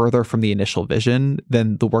is further from the initial vision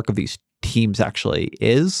than the work of these teams actually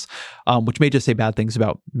is, which may just say bad things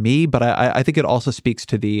about me, but I think it also speaks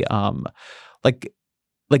to the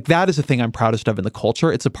that is the thing I'm proudest of in the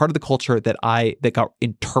culture. It's a part of the culture that got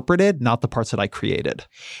interpreted, not the parts that I created.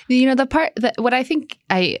 The part that what I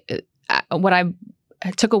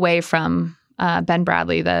took away from Ben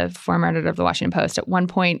Bradley, the former editor of the Washington Post, at one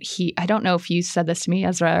point, I don't know if you said this to me,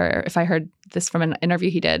 Ezra, or if I heard this from an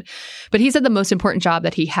interview he did, but he said the most important job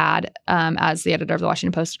that he had as the editor of the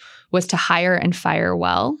Washington Post was to hire and fire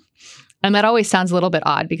well. And that always sounds a little bit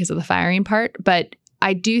odd because of the firing part, but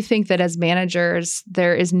I do think that as managers,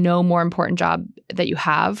 there is no more important job that you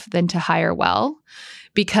have than to hire well,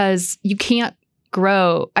 because you can't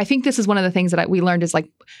grow. I think this is one of the things that we learned is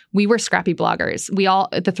we were scrappy bloggers. We all,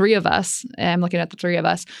 the three of us, and I'm looking at the three of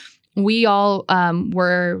us, we all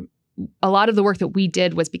were, a lot of the work that we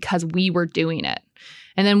did was because we were doing it.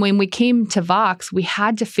 And then when we came to Vox, we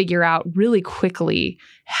had to figure out really quickly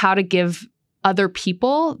how to give other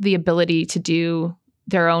people the ability to do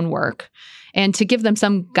their own work and to give them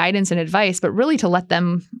some guidance and advice, but really to let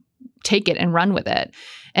them take it and run with it.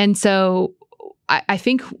 And so I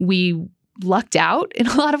think we lucked out in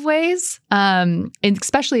a lot of ways, and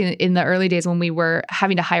especially in the early days when we were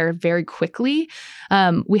having to hire very quickly.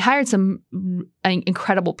 We hired some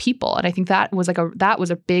incredible people, and I think that was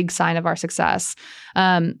a big sign of our success.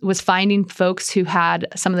 Was finding folks who had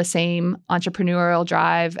some of the same entrepreneurial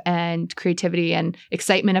drive and creativity and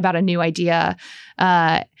excitement about a new idea,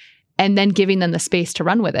 and then giving them the space to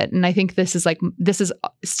run with it. And I think this is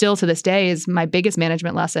still to this day is my biggest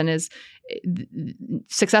management lesson is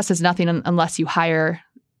success is nothing unless you hire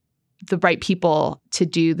the right people to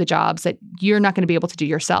do the jobs that you're not going to be able to do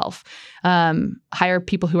yourself. Hire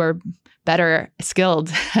people who are better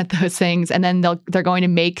skilled at those things, and then they're going to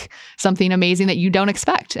make something amazing that you don't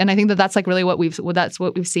expect. And I think that's really what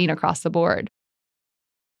we've seen across the board.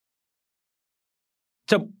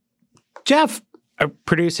 So Jeff, a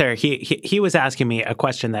producer, he was asking me a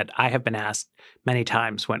question that I have been asked many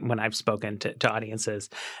times when I've spoken to audiences,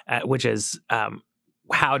 which is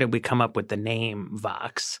how did we come up with the name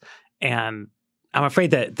Vox? And I'm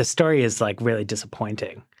afraid that the story is really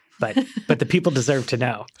disappointing, but the people deserve to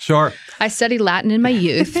know. Sure. I studied Latin in my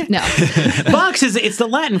youth. No. Vox it's the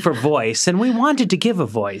Latin for voice, and we wanted to give a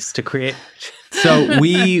voice to create. So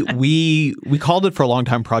we called it for a long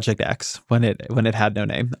time Project X when it had no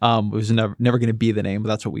name. It was never going to be the name, but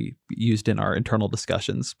that's what we used in our internal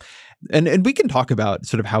discussions. And we can talk about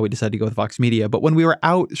sort of how we decided to go with Vox Media. But when we were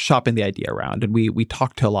out shopping the idea around, and we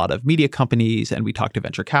talked to a lot of media companies, and we talked to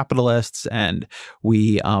venture capitalists, and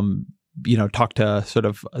we talked to sort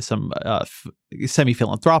of some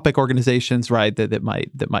semi-philanthropic organizations, right, that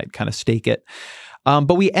might kind of stake it.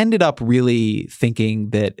 But we ended up really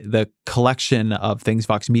thinking that the collection of things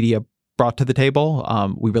Vox Media brought to the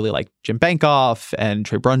table, we really liked Jim Bankoff and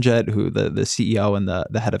Trey Brunjet, who the CEO and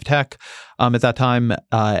the head of tech at that time.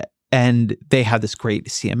 And they had this great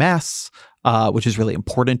CMS, which is really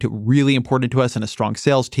important to us, and a strong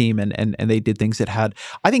sales team. And they did things that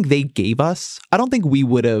I think they gave us, I don't think we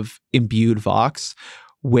would have imbued Vox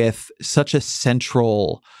with such a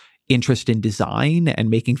central interest in design and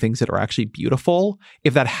making things that are actually beautiful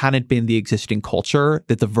if that hadn't been the existing culture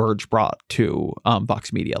that The Verge brought to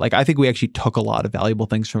Vox Media. Like, I think we actually took a lot of valuable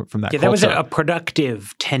things from that culture. That was a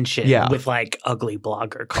productive tension with like ugly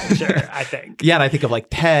blogger culture, I think. Yeah, and I think of like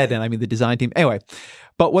TED and the design team. Anyway,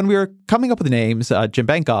 but when we were coming up with the names, Jim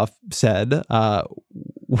Bankoff said,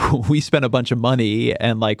 we spent a bunch of money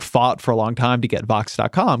and like fought for a long time to get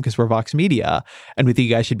Vox.com because we're Vox Media, and we think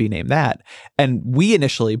you guys should be named that. And we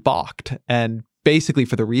initially balked, and basically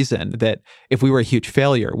for the reason that if we were a huge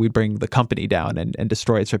failure, we'd bring the company down and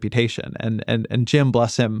destroy its reputation. And Jim,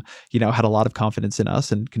 bless him, had a lot of confidence in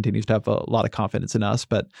us and continues to have a lot of confidence in us,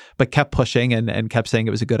 but kept pushing and kept saying it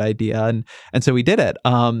was a good idea. And so we did it,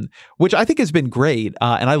 which I think has been great.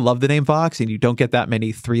 And I love the name Vox, and you don't get that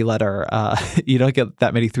many three-letter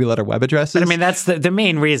web addresses. But that's the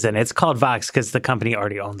main reason. It's called Vox because the company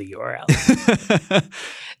already owned the URL.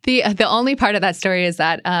 The only part of that story is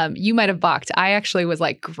that you might have balked. I actually was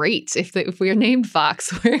like, great. If we are named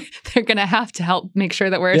Vox, they're going to have to help make sure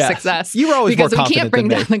that we're a success. You were always because more we can't confident bring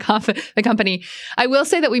than down the company. I will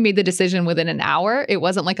say that we made the decision within an hour. It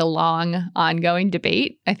wasn't like a long, ongoing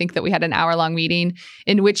debate. I think that we had an hour-long meeting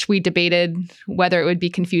in which we debated whether it would be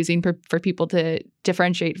confusing for people to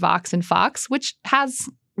differentiate Vox and Fox, which has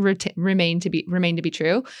remained to be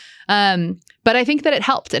true. But I think that it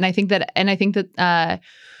helped, and I think that.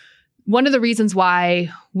 One of the reasons why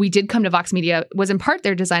we did come to Vox Media was in part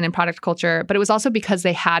their design and product culture, but it was also because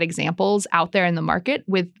they had examples out there in the market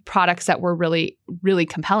with products that were really, really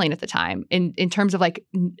compelling at the time. In terms of like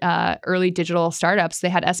early digital startups, they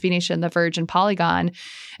had SB Nation, The Verge, and Polygon.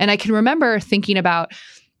 And I can remember thinking about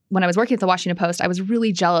when I was working at the Washington Post, I was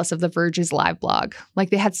really jealous of The Verge's live blog. Like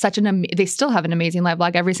they had they still have an amazing live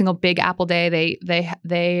blog. Every single Big Apple Day,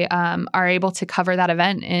 they are able to cover that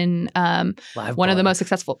event in one of the most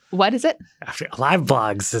successful. What is it? Live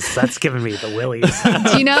blogs. That's giving me the willies.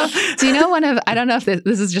 Do you know one of? I don't know if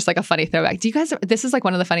this is just like a funny throwback. Do you guys? This is like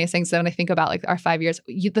one of the funniest things that when I think about like our 5 years.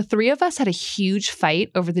 The three of us had a huge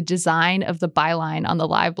fight over the design of the byline on the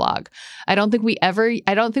live blog. I don't think we ever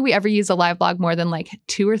used a live blog more than like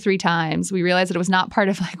 2 or 3 times. We realized that it was not part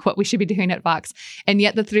of like what we should be doing at Vox. And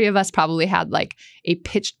yet the three of us probably had like a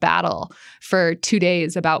pitched battle for 2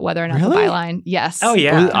 days about whether or not the byline. Yes. Oh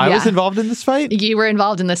yeah. I was involved in this fight? You were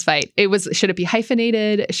involved in this fight. It was, should it be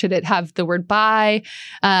hyphenated? Should it have the word by?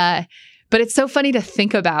 But it's so funny to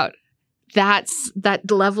think about that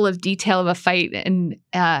level of detail of a fight. And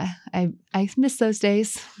I miss those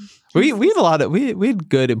days. We had we had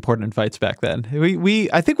good important fights back then.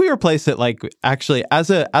 I think we were placed at like actually as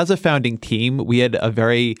a founding team, we had a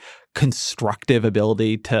very constructive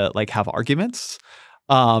ability to like have arguments.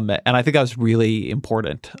 And I think that was really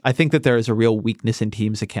important. I think that there is a real weakness in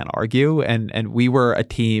teams that can't argue. And we were a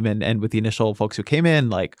team and with the initial folks who came in,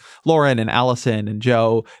 like Lauren and Allison and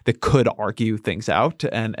Joe, that could argue things out.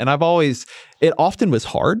 And it often was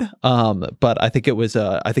hard. But I think it was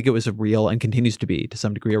a real and continues to be to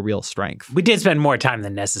some degree a real strength. We did spend more time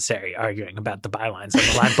than necessary arguing about the bylines on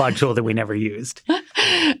the live blog tool that we never used.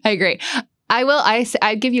 I agree.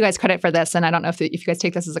 I give you guys credit for this, and I don't know if you guys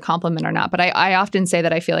take this as a compliment or not, but I often say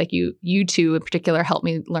that I feel like you two in particular helped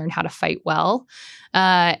me learn how to fight well.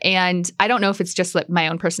 And I don't know if it's just like my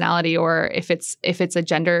own personality or if it's a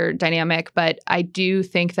gender dynamic, but I do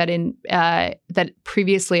think that that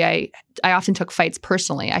previously I often took fights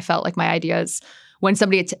personally. I felt like my ideas, when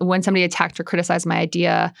somebody attacked or criticized my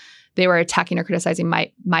idea, they were attacking or criticizing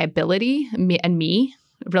my ability and me.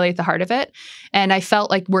 Really at the heart of it. And I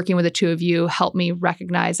felt like working with the two of you helped me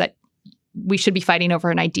recognize that we should be fighting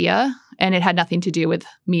over an idea, and it had nothing to do with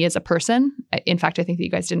me as a person. In fact, I think that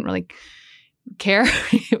you guys didn't really care.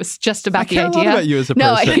 It was just about the idea. I care a lot about you as a person.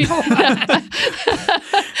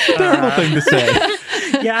 Terrible thing to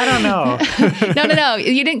say. Yeah, I don't know. No.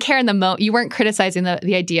 You didn't care in the moment. You weren't criticizing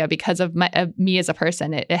the idea because of me as a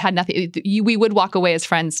person. It had nothing. We would walk away as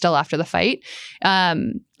friends still after the fight.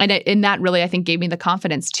 And that really, I think, gave me the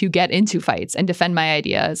confidence to get into fights and defend my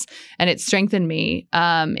ideas. And it strengthened me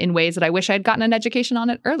in ways that I wish I had gotten an education on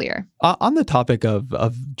it earlier. On the topic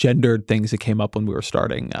of gendered things that came up when we were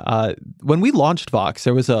starting, when we launched Vox,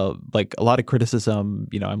 there was a lot of criticism,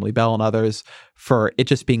 Emily Bell and others, for it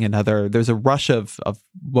just being there's a rush of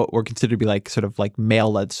what were considered to be sort of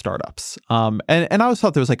male-led startups. And I always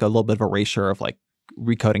thought there was a little bit of erasure of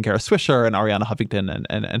Recoding Kara Swisher and Arianna Huffington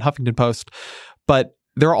and Huffington Post. But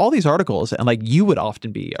there are all these articles, and you would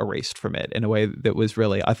often be erased from it in a way that was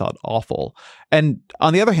really, I thought, awful. And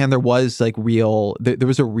on the other hand, there was there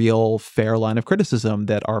was a real fair line of criticism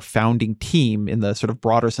that our founding team, in the sort of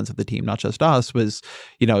broader sense of the team, not just us, was,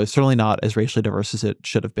 certainly not as racially diverse as it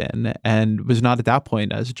should have been, and was not at that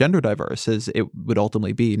point as gender diverse as it would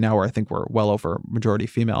ultimately be. Now, where I think we're well over majority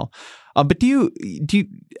female. But do you?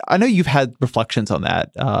 I know you've had reflections on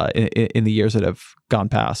that in the years that have gone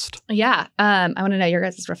past. Yeah, I want to know your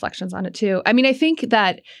guys' reflections on it too. I mean, I think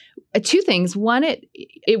that two things. One,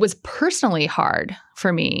 it was personally hard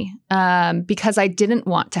for me because I didn't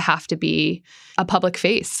want to have to be a public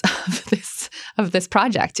face of this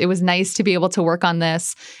project. It was nice to be able to work on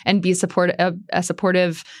this and be a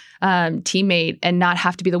supportive teammate, and not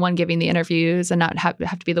have to be the one giving the interviews, and not have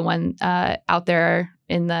to be the one out there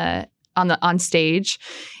on stage.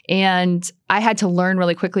 And I had to learn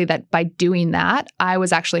really quickly that by doing that, I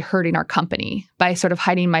was actually hurting our company by sort of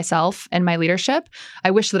hiding myself and my leadership.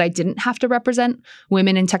 I wish that I didn't have to represent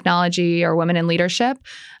women in technology or women in leadership.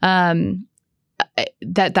 That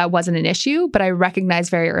wasn't an issue, but I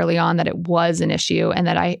recognized very early on that it was an issue, and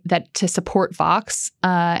that to support Vox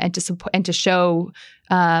and to show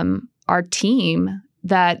our team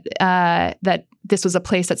that this was a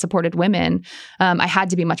place that supported women, I had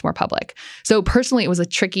to be much more public. So personally, it was a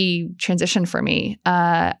tricky transition for me.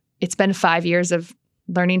 It's been 5 years of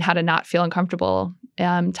learning how to not feel uncomfortable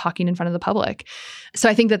talking in front of the public. So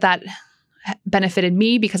I think that benefited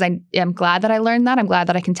me because I am glad that I learned that. I'm glad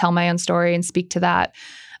that I can tell my own story and speak to that.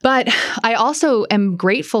 But I also am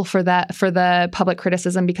grateful for the public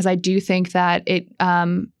criticism, because I do think that it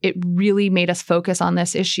really made us focus on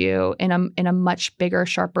this issue in a much bigger,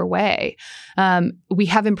 sharper way. We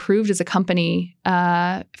have improved as a company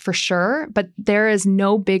for sure, but there is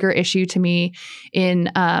no bigger issue to me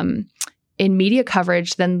in media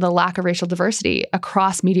coverage than the lack of racial diversity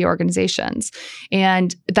across media organizations.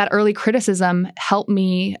 And that early criticism helped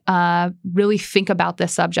me really think about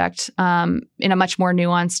this subject in a much more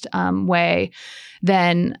nuanced way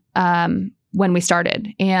than when we started.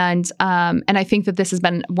 And I think that this has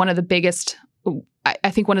been one of the biggest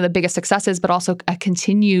successes, but also a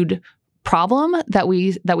continued problem that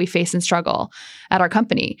we face and struggle at our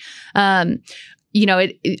company.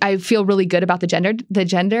 I feel really good about the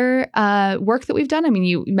gender work that we've done. I mean,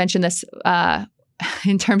 you mentioned this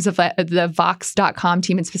in terms of the Vox.com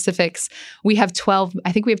team in specifics. We have 12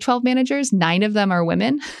 managers. 9 of them are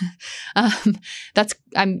women.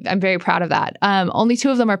 I'm very proud of that. Only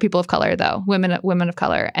 2 of them are people of color, though, women of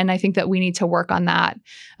color. And I think that we need to work on that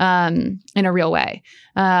in a real way.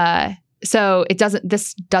 So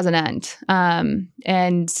this doesn't end.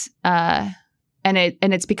 And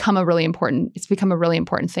it's become a really important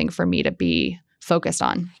thing for me to be focused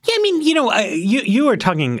on. Yeah, I mean, you were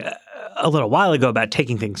talking a little while ago about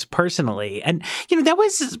taking things personally, and that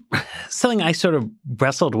was something I sort of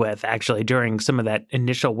wrestled with actually during some of that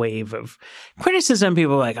initial wave of criticism.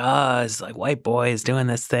 People were like, "Oh, it's like white boys doing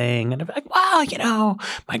this thing," and I'm like, "Well,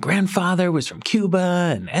 my grandfather was from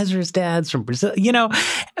Cuba, and Ezra's dad's from Brazil,"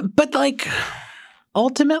 but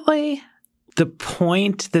ultimately, the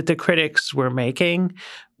point that the critics were making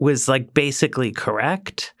was basically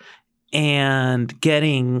correct, and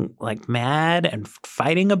getting mad and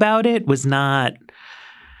fighting about it was not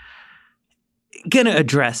going to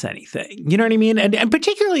address anything. You know what I mean? And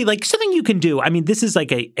particularly something you can do. I mean, this is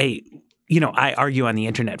I argue on the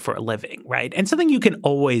internet for a living, right? And something you can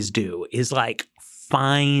always do is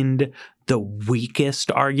find the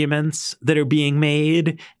weakest arguments that are being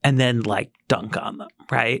made and then dunk on them,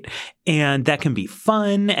 right? And that can be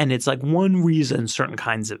fun. And it's one reason certain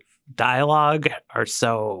kinds of dialogue are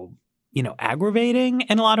so, aggravating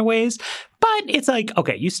in a lot of ways. But it's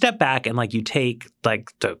okay, you step back and you take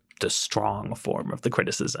the strong form of the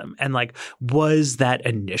criticism. And was that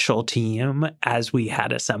initial team as we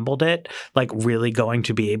had assembled it, really going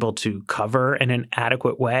to be able to cover in an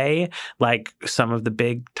adequate way, some of the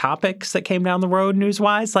big topics that came down the road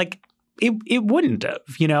news-wise? it wouldn't have,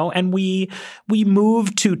 and we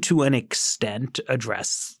moved to an extent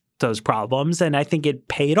address those problems. And I think it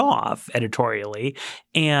paid off editorially.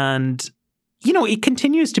 And, it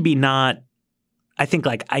continues to be not, I think,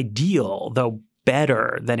 like ideal, though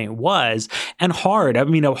better than it was, and hard. I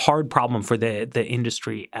mean, a hard problem for the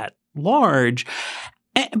industry at large.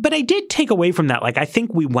 But I did take away from that. Like, I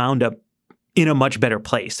think we wound up in a much better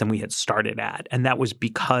place than we had started at. And that was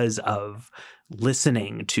because of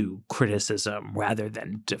listening to criticism rather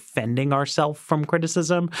than defending ourselves from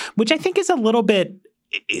criticism, which I think is a little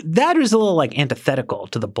like antithetical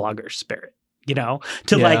to the blogger spirit,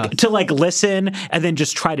 to listen and then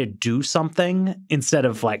just try to do something instead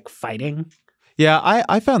of like fighting. Yeah,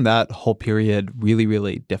 I found that whole period really,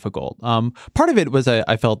 really difficult. Part of it was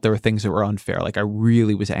I felt there were things that were unfair. Like, I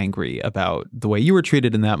really was angry about the way you were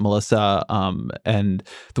treated in that, Melissa, and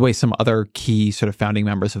the way some other key sort of founding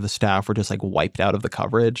members of the staff were just like wiped out of the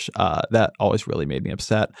coverage. That always really made me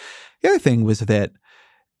upset. The other thing was that,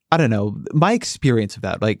 I don't know, my experience of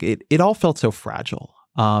that, like it all felt so fragile.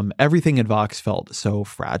 Everything in Vox felt so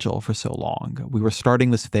fragile for so long. We were starting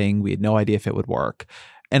this thing. We had no idea if it would work.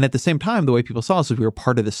 And at the same time, the way people saw us was we were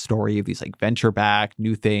part of this story of these like venture-backed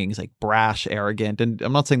new things, like brash, arrogant. And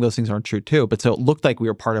I'm not saying those things aren't true too, but so it looked like we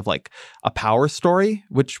were part of like a power story,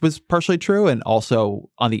 which was partially true. And also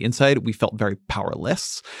on the inside, we felt very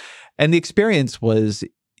powerless. And the experience was,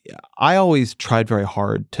 I always tried very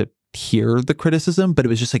hard to hear the criticism, but it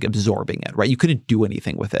was just like absorbing it, right? You couldn't do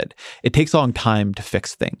anything with it. It takes a long time to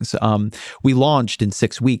fix things. We launched in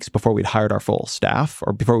 6 weeks before we'd hired our full staff,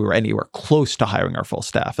 or before we were anywhere close to hiring our full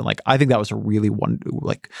staff. And like, I think that was a really one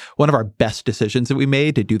of our best decisions that we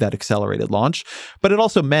made to do that accelerated launch. But it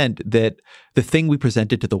also meant that the thing we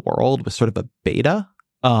presented to the world was sort of a beta.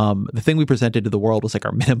 The thing we presented to the world was like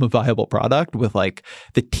our minimum viable product, with like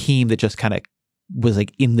the team that just kind of was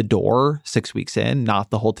like in the door 6 weeks in, not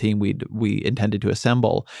the whole team we intended to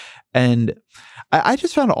assemble. And I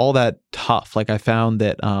just found all that tough. Like, I found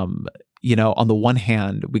that, on the one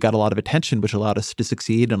hand, we got a lot of attention, which allowed us to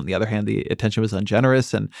succeed. And on the other hand, the attention was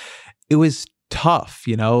ungenerous. And it was tough,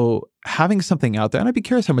 having something out there. And I'd be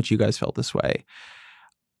curious how much you guys felt this way.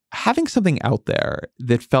 Having something out there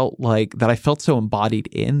that felt like, that I felt so embodied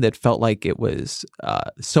in, that felt like it was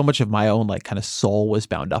so much of my own like kind of soul was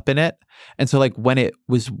bound up in it. And so like when it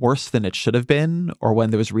was worse than it should have been, or when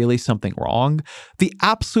there was really something wrong, the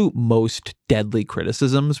absolute most deadly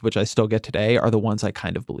criticisms, which I still get today, are the ones I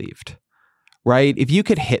kind of believed, right? If you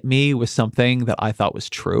could hit me with something that I thought was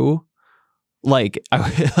true, like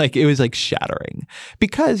it was like shattering,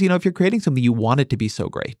 because, if you're creating something, you want it to be so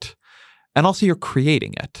great. And also you're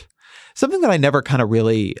creating it. Something that I never kind of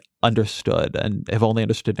really understood, and have only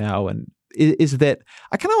understood now, and is that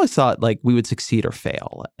I kind of always thought like we would succeed or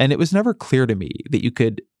fail. And it was never clear to me that you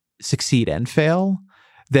could succeed and fail,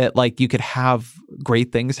 that like you could have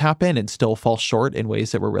great things happen and still fall short in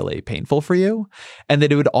ways that were really painful for you. And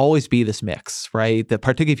that it would always be this mix, right? That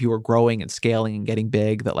particularly if you were growing and scaling and getting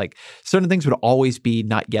big, that like certain things would always be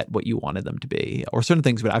not yet what you wanted them to be, or certain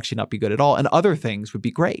things would actually not be good at all, and other things would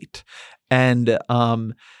be great. And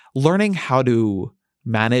learning how to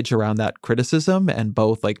manage around that criticism, and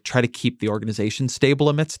both like try to keep the organization stable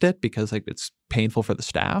amidst it, because like it's painful for the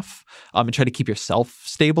staff, and try to keep yourself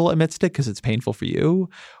stable amidst it because it's painful for you,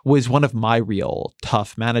 was one of my real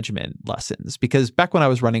tough management lessons. Because back when I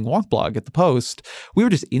was running Wonk Blog at the Post, we were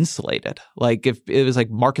just insulated. Like if it was like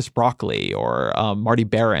Marcus Broccoli or Marty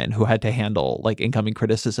Barron who had to handle like incoming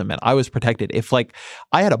criticism, and I was protected. If like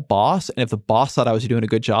I had a boss, and if the boss thought I was doing a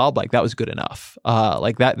good job, like that was good enough.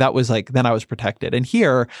 Like that was like, then I was protected. And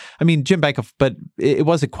here, I mean, Jim Bankoff, but it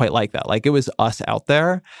wasn't quite like that. Like it was us out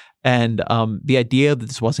there. And the idea that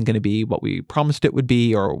this wasn't going to be what we promised it would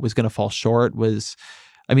be, or was going to fall short, was,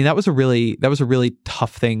 I mean, that was a really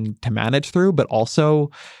tough thing to manage through. But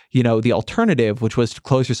also, the alternative, which was to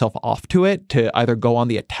close yourself off to it, to either go on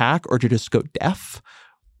the attack or to just go deaf,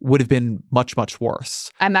 would have been much, much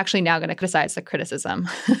worse. I'm actually now going to criticize the criticism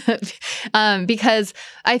because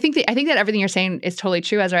I think that everything you're saying is totally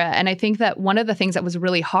true, Ezra. And I think that one of the things that was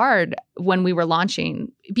really hard when we were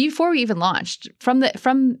launching, before we even launched, from the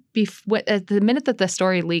minute that the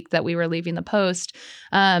story leaked that we were leaving the Post,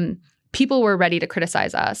 people were ready to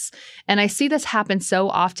criticize us. And I see this happen so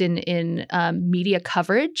often in media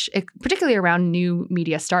coverage, particularly around new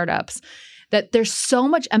media startups, that there's so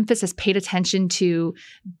much emphasis paid attention to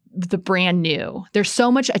the brand new. There's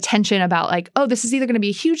so much attention about like, oh, this is either going to be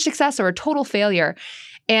a huge success or a total failure.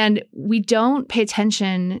 And we don't pay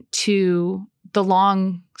attention to the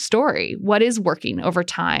long story. What is working over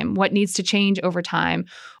time? What needs to change over time?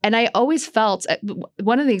 And I always felt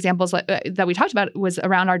one of the examples that we talked about was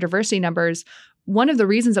around our diversity numbers. One of the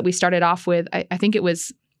reasons that we started off with, I think it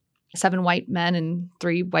was 7 white men and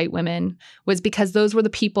 3 white women, was because those were the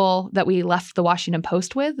people that we left the Washington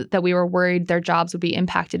Post with, that we were worried their jobs would be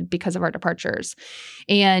impacted because of our departures.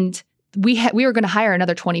 And we were going to hire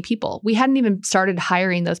another 20 people. We hadn't even started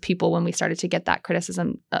hiring those people when we started to get that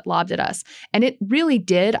criticism lobbed at us. And it really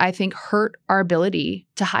did, I think, hurt our ability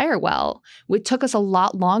to hire well. It took us a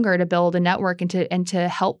lot longer to build a network and to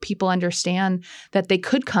help people understand that they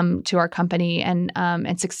could come to our company and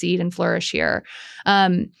succeed and flourish here.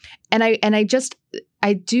 And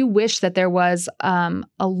I do wish that there was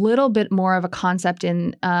a little bit more of a concept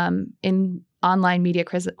in online media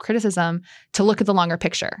criticism to look at the longer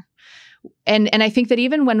picture. And I think that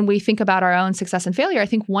even when we think about our own success and failure, I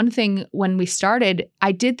think one thing when we started,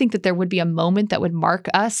 I did think that there would be a moment that would mark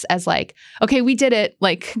us as like, okay, we did it.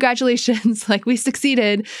 Like, congratulations. Like, we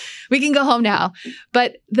succeeded. We can go home now.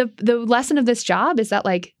 But the lesson of this job is that,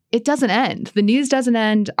 like, it doesn't end. The news doesn't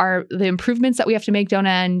end. The improvements that we have to make don't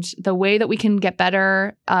end. The way that we can get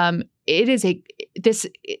better,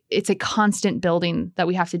 it's a constant building that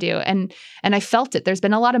we have to do. And I felt it. There's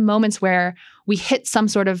been a lot of moments where we hit some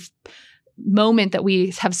sort of moment that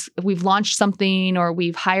we've launched something, or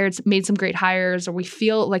we've made some great hires, or we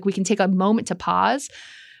feel like we can take a moment to pause,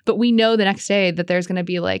 but we know the next day that there's going to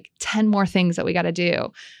be like 10 more things that we got to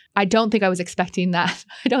do. I don't think I was expecting that.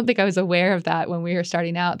 I don't think I was aware of that when we were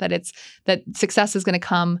starting out, that success is going to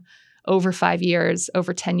come over 5 years,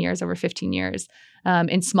 over 10 years, over 15 years,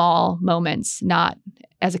 in small moments, not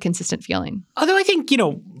as a consistent feeling. Although I think,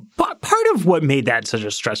 part of what made that such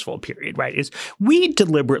a stressful period, right, is we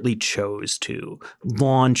deliberately chose to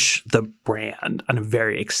launch the brand on a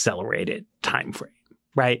very accelerated time frame,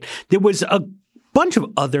 right? There was a bunch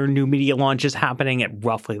of other new media launches happening at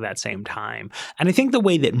roughly that same time. And I think the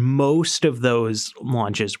way that most of those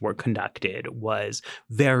launches were conducted was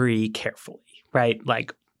very carefully, right?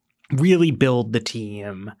 Like, really build the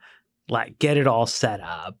team, like get it all set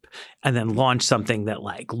up, and then launch something that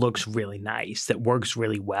like looks really nice, that works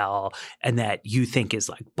really well, and that you think is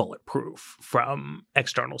like bulletproof from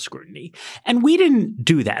external scrutiny. And we didn't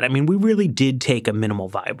do that. I mean, we really did take a minimal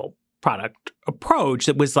viable product approach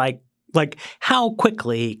that was like how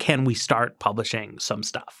quickly can we start publishing some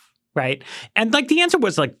stuff, right? And like the answer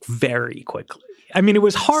was like very quickly. I mean, it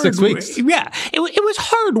was hard. 6 weeks. Yeah. It was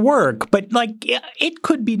hard work, but like it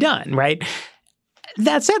could be done, right?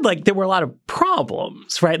 That said, like there were a lot of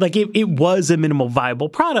problems, right? Like it was a minimal viable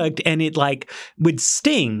product, and it like would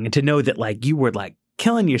sting to know that like you were like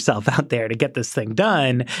killing yourself out there to get this thing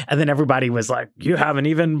done. And then everybody was like, you haven't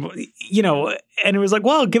even, and it was like,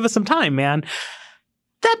 well, give us some time, man.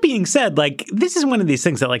 That being said, like this is one of these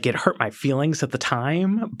things that like it hurt my feelings at the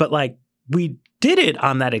time, but like we did it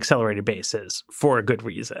on that accelerated basis for a good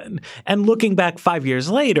reason. And looking back 5 years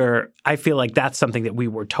later, I feel like that's something that we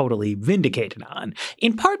were totally vindicated on,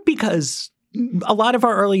 in part because a lot of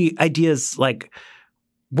our early ideas like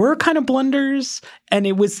were kind of blunders, and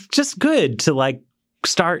it was just good to like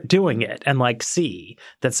start doing it and like see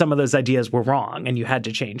that some of those ideas were wrong and you had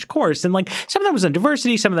to change course. And like some of that was on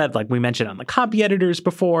diversity, some of that like we mentioned on the copy editors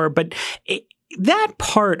before, but that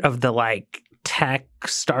part of the like tech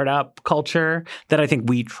startup culture that I think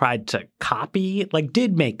we tried to copy like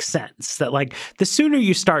did make sense. That like the sooner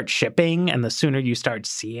you start shipping and the sooner you start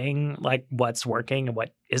seeing like what's working and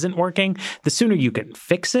what isn't working, the sooner you can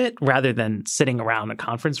fix it rather than sitting around a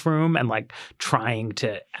conference room and like trying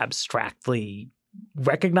to abstractly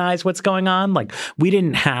recognize what's going on. Like we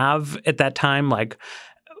didn't have at that time, like,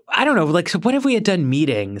 I don't know, like, so what if we had done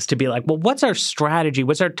meetings to be like, well, what's our strategy?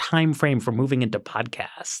 What's our time frame for moving into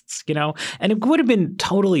podcasts, And it would have been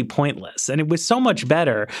totally pointless. And it was so much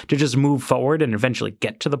better to just move forward and eventually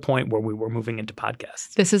get to the point where we were moving into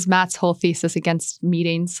podcasts. This is Matt's whole thesis against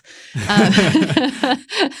meetings.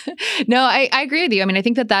 No, I agree with you. I mean, I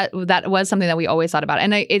think that was something that we always thought about.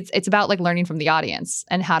 And it's about like learning from the audience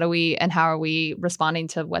and how are we responding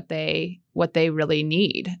to what they really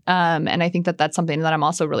need. And I think that that's something that I'm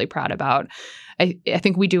also really proud about. I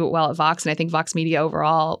think we do it well at Vox, and I think Vox Media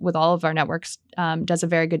overall, with all of our networks, does a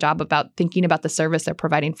very good job about thinking about the service they're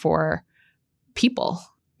providing for people.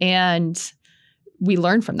 And we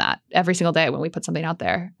learn from that every single day when we put something out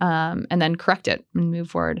there, and then correct it and move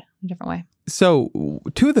forward in a different way. So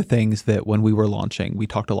two of the things that when we were launching, we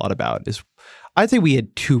talked a lot about is I'd say we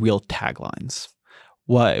had two real taglines.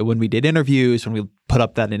 When we did interviews, when we put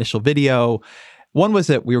up that initial video, one was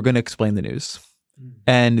that we were going to explain the news.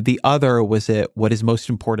 And the other was that what is most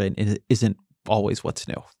important isn't always what's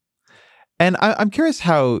new. And I'm curious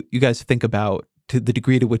how you guys think about to the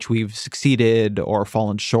degree to which we've succeeded or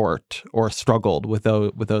fallen short or struggled with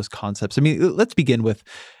those concepts. I mean, let's begin with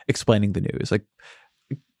explaining the news. Like,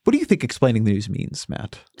 what do you think explaining the news means,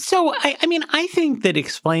 Matt? So, I think that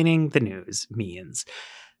explaining the news means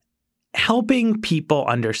helping people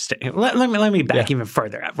understand. Let me back even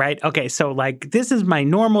further up, right? Okay, so like this is my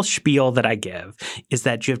normal spiel that I give is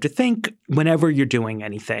that you have to think whenever you're doing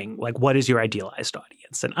anything, like what is your idealized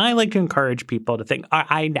audience? And I like to encourage people to think.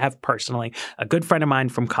 I have personally a good friend of mine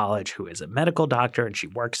from college who is a medical doctor and she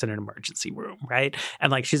works in an emergency room, right?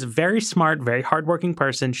 And like she's a very smart, very hardworking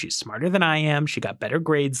person. She's smarter than I am. She got better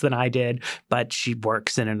grades than I did, but she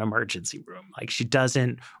works in an emergency room. Like she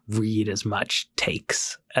doesn't read as much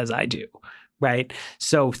takes as I do, right?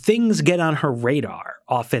 So things get on her radar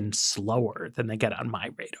often slower than they get on my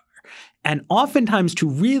radar. And oftentimes to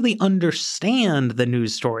really understand the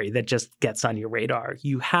news story that just gets on your radar,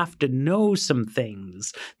 you have to know some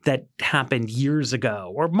things that happened years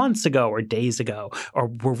ago or months ago or days ago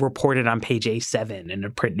or were reported on page A7 in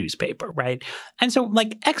a print newspaper, right? And so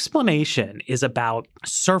like explanation is about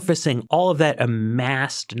surfacing all of that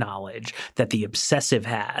amassed knowledge that the obsessive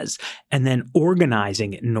has and then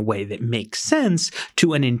organizing it in a way that makes sense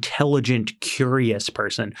to an intelligent, curious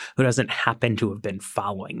person who doesn't happen to have been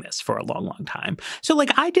following this for a long time. So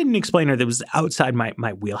like I did an explainer that was outside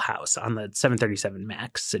my wheelhouse on the 737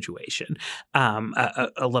 MAX situation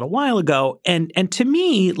a little while ago. And to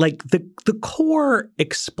me, like the core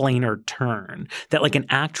explainer turn that like an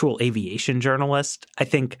actual aviation journalist, I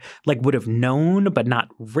think like would have known but not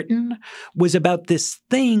written was about this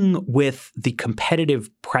thing with the competitive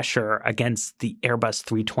pressure against the Airbus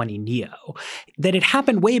 320neo that had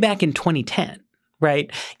happened way back in 2010,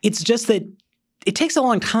 right? It's just that it takes a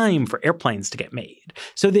long time for airplanes to get made.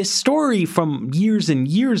 So this story from years and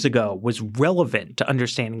years ago was relevant to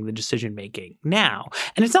understanding the decision-making now.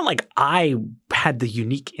 And it's not like I had the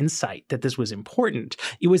unique insight that this was important.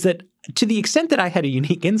 It was that to the extent that I had a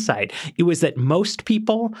unique insight, it was that most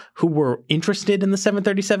people who were interested in the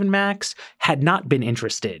 737 MAX had not been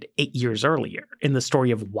interested 8 years earlier in the story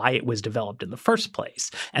of why it was developed in the first place.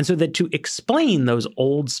 And so that to explain those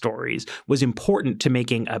old stories was important to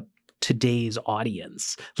making today's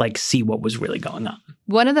audience like see what was really going on.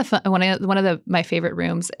 One of my favorite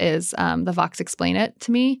rooms is the Vox Explain It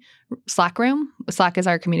to Me Slack room. Slack is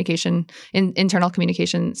our internal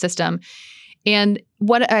communication system, and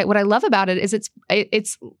what I love about it is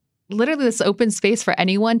it's literally this open space for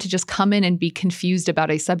anyone to just come in and be confused about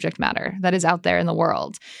a subject matter that is out there in the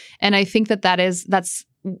world. And I think that's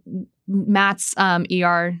Matt's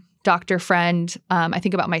ER doctor friend. I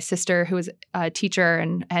think about my sister who was a teacher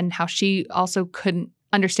and how she also couldn't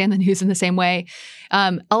understand the news in the same way.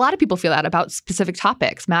 A lot of people feel that about specific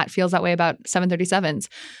topics. Matt feels that way about 737s.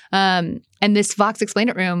 And this Vox Explain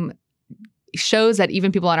It room shows that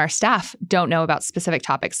even people on our staff don't know about specific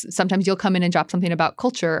topics. Sometimes you'll come in and drop something about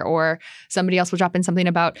culture, or somebody else will drop in something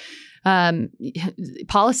about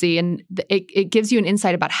policy, and it gives you an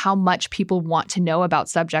insight about how much people want to know about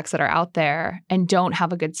subjects that are out there and don't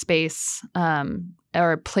have a good space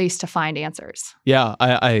or a place to find answers. Yeah,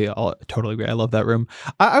 I totally agree. I love that room.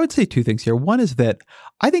 I would say two things here. One is that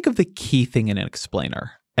I think of the key thing in an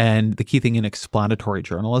explainer and the key thing in explanatory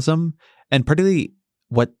journalism, and particularly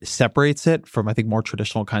what separates it from, I think, more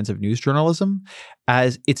traditional kinds of news journalism,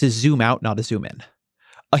 as it's a zoom out, not a zoom in.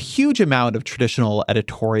 A huge amount of traditional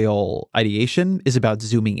editorial ideation is about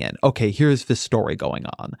zooming in. Okay, here's this story going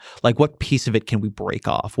on. Like, what piece of it can we break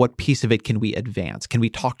off? What piece of it can we advance? Can we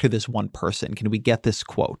talk to this one person? Can we get this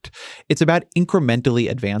quote? It's about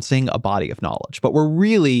incrementally advancing a body of knowledge, but we're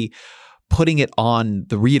really putting it on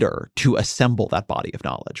the reader to assemble that body of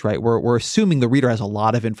knowledge, right? We're assuming the reader has a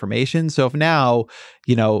lot of information. So if now,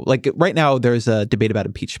 like right now there's a debate about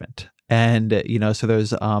impeachment. And, so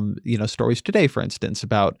there's, stories today, for instance,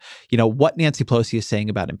 about, what Nancy Pelosi is saying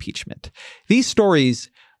about impeachment. These stories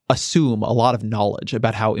assume a lot of knowledge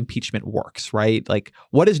about how impeachment works, right? Like,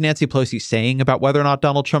 what is Nancy Pelosi saying about whether or not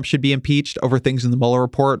Donald Trump should be impeached over things in the Mueller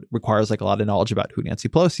report requires like a lot of knowledge about who Nancy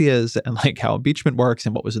Pelosi is and like how impeachment works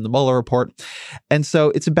and what was in the Mueller report. And so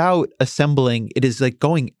it's about assembling, it is like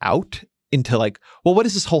going out into like, well, what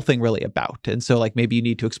is this whole thing really about? And so like maybe you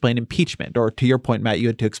need to explain impeachment, or to your point, Matt, you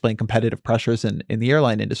had to explain competitive pressures in the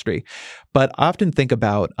airline industry. But I often think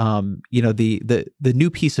about, the new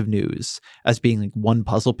piece of news as being like one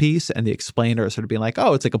puzzle piece, and the explainer sort of being like,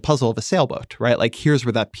 oh, it's like a puzzle of a sailboat, right? Like here's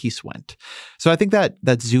where that piece went. So I think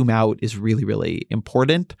that zoom out is really, really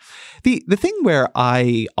important. The thing where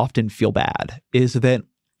I often feel bad is that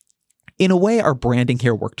in a way our branding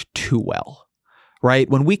here worked too well. right?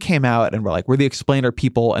 When we came out and we're like, we're the explainer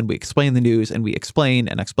people and we explain the news and we explain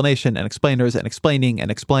an explanation and explainers and explaining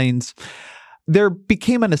and explains, there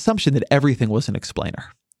became an assumption that everything was an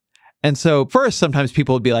explainer. And so first, sometimes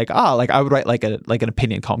people would be like, I would write like an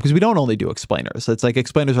opinion column because we don't only do explainers. It's like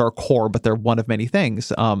explainers are a core, but they're one of many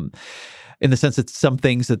things. In the sense that some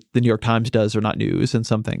things that the New York Times does are not news, and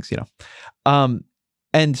some things,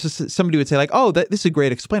 and so somebody would say like, this is a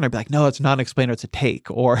great explainer. I'd be like, no, it's not an explainer, it's a take,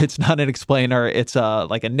 or it's not an explainer, it's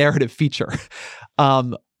like a narrative feature.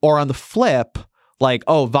 Or on the flip, like,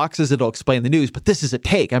 Vox says it'll explain the news, but this is a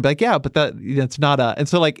take. I'd be like, yeah, but that's not a. And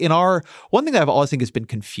so like one thing that I've always think has been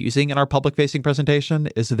confusing in our public facing presentation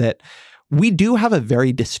is that we do have a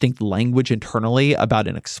very distinct language internally about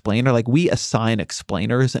an explainer. Like we assign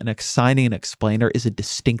explainers, and assigning an explainer is a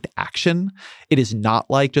distinct action. It is not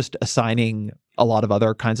like just assigning a lot of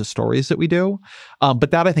other kinds of stories that we do.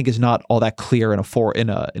 But that I think is not all that clear in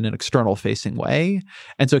an external facing way.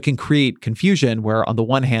 And so it can create confusion where on the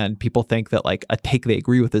one hand, people think that like a take they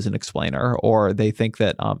agree with is an explainer, or they think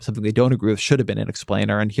that something they don't agree with should have been an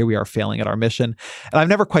explainer. And here we are failing at our mission. And I've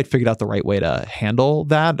never quite figured out the right way to handle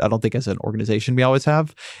that. I don't think as an organization we always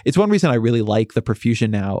have. It's one reason I really like the profusion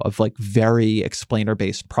now of like very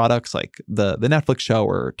explainer-based products like the Netflix show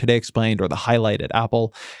or Today Explained or the Highlight at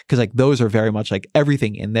Apple, because like those are very much like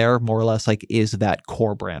everything in there more or less like is that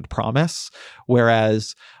core brand promise.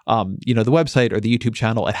 Whereas, the website or the YouTube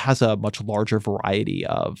channel, it has a much larger variety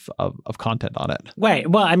of content on it. Right.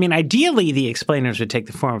 Well, I mean, ideally, the explainers would take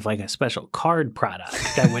the form of like a special card product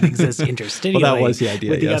that would exist interstitially. Well, that was the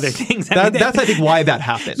idea. With the other things. That's I think why that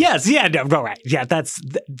happened. Yes. Yeah. No, right. Yeah.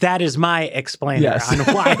 That is my explainer on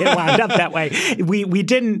why it wound up that way. We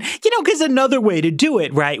didn't, because another way to do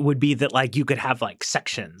it, right, would be that like you could have like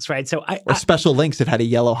sections, right? So or special links that had a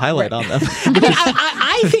yellow highlight on them.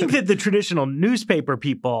 I think that the traditional newspaper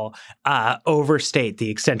people overstate the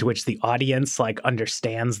extent to which the audience like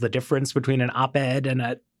understands the difference between an op-ed and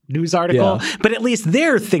a news article. Yeah. But at least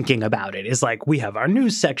they're thinking about it is like we have our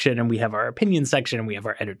news section and we have our opinion section and we have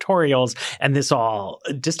our editorials, and this all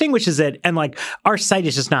distinguishes it. And like our site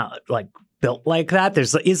is just not like built like that. There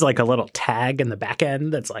is like a little tag in the back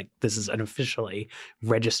end that's like, this is an officially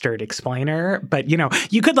registered explainer. But,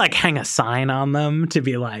 you could like hang a sign on them to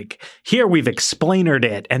be like, here we've explainered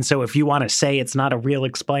it. And so if you want to say it's not a real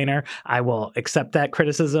explainer, I will accept that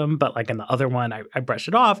criticism. But like in the other one, I brush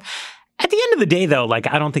it off. At the end of the day, though,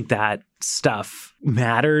 like I don't think that stuff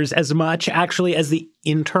matters as much actually as the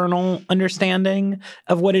internal understanding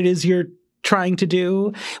of what it is you're trying to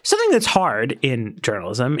do. Something that's hard in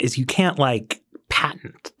journalism is you can't like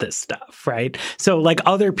patent this stuff, right? So like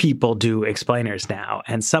other people do explainers now,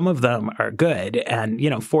 and some of them are good. And,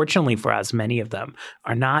 fortunately for us, many of them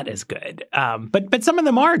are not as good. But some of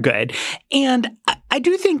them are good. And I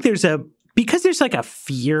do think because there's like a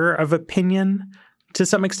fear of opinion to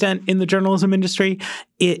some extent in the journalism industry,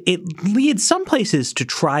 it leads some places to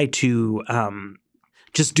try to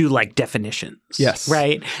just do like definitions. Yes.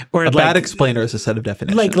 Right? Or a bad explainer is a set of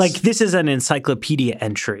definitions. Like this is an encyclopedia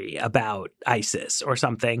entry about ISIS or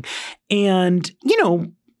something. And,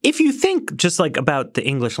 if you think just like about the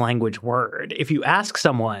English language word, if you ask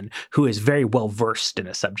someone who is very well versed in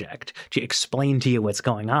a subject to explain to you what's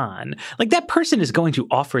going on, like that person is going to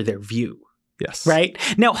offer their view. Yes. Right?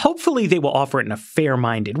 Now, hopefully they will offer it in a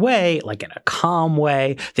fair-minded way, like in a calm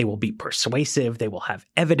way. They will be persuasive. They will have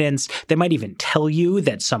evidence. They might even tell you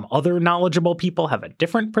that some other knowledgeable people have a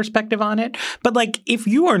different perspective on it. But like if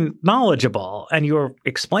you are knowledgeable and you're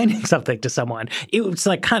explaining something to someone, it's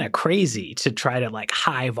like kind of crazy to try to like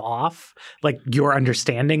hive off like your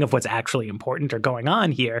understanding of what's actually important or going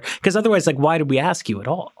on here. Because otherwise, like, why did we ask you at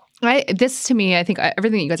all? This to me, I think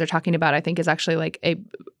everything that you guys are talking about, I think is actually like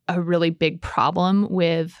a really big problem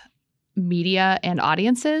with media and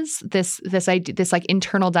audiences. This like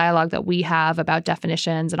internal dialogue that we have about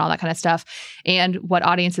definitions and all that kind of stuff, and what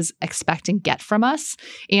audiences expect and get from us,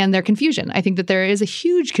 and their confusion. I think that there is a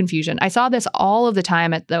huge confusion. I saw this all of the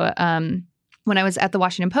time at the when I was at the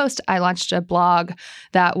Washington Post. I launched a blog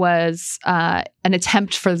that was an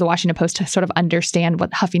attempt for the Washington Post to sort of understand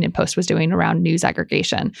what Huffington Post was doing around news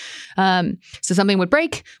aggregation. So something would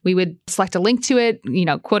break, we would select a link to it,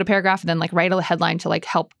 quote a paragraph, and then like write a headline to like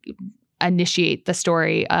help initiate the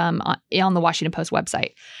story on the Washington Post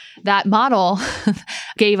website. That model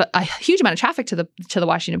gave a huge amount of traffic to the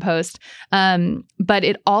Washington Post, but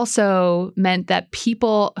it also meant that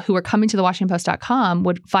people who were coming to the WashingtonPost.com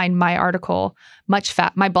would find my article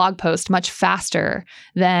my blog post much faster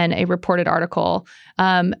than a reported article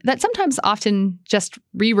that sometimes often just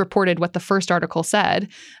re-reported what the first article said.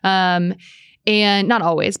 And not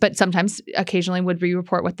always, but sometimes occasionally would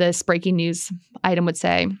re-report what this breaking news item would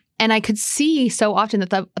say. And I could see so often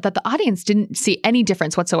that the audience didn't see any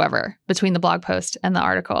difference whatsoever between the blog post and the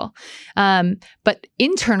article. But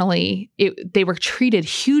internally, they were treated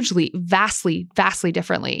hugely, vastly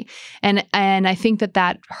differently. And I think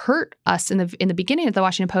that hurt us in the beginning of the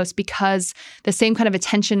Washington Post because the same kind of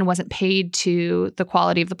attention wasn't paid to the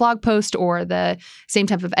quality of the blog post, or the same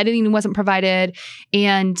type of editing wasn't provided.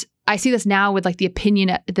 And I see this now with like the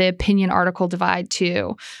opinion article divide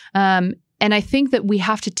too. And I think that we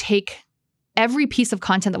have to take every piece of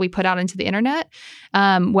content that we put out into the internet,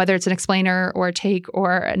 whether it's an explainer or a take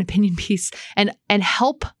or an opinion piece, and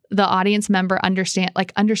help the audience member understand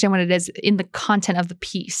what it is in the content of the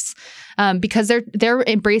piece, because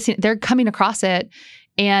they're coming across it,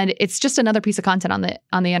 and it's just another piece of content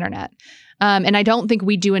on the internet. And I don't think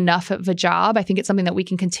we do enough of a job. I think it's something that we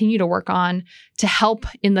can continue to work on to help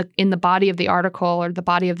in the body of the article or the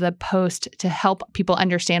body of the post, to help people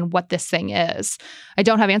understand what this thing is. I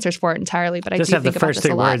don't have answers for it entirely, but I do think about this a lot. Just have the first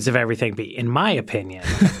three words of everything be, in my opinion.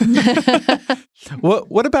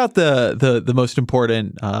 What about the most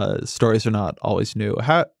important stories are not always new?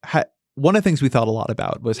 How one of the things we thought a lot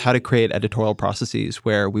about was how to create editorial processes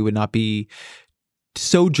where we would not be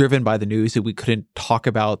so driven by the news that we couldn't talk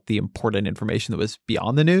about the important information that was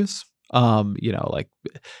beyond the news. Like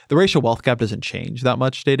the racial wealth gap doesn't change that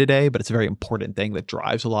much day to day, but it's a very important thing that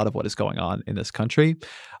drives a lot of what is going on in this country.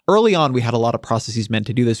 Early on, we had a lot of processes meant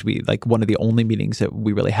to do this. One of the only meetings that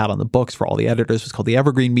we really had on the books for all the editors was called the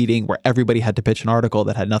Evergreen meeting, where everybody had to pitch an article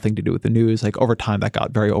that had nothing to do with the news. Like over time, that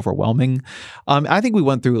got very overwhelming. I think we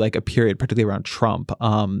went through like a period, particularly around Trump,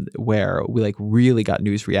 where we like really got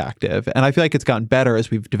news reactive. And I feel like it's gotten better as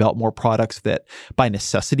we've developed more products that by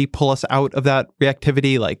necessity pull us out of that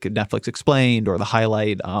reactivity, like Netflix Explained or The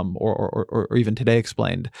Highlight, or even Today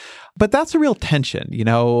Explained. But that's a real tension.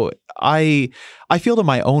 I feel to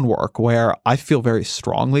my own work where I feel very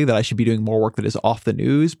strongly that I should be doing more work that is off the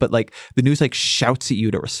news, but like the news like shouts at you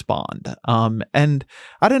to respond. And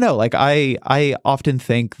I don't know, like I often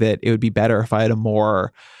think that it would be better if I had a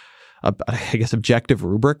more, I guess, objective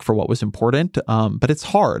rubric for what was important. But it's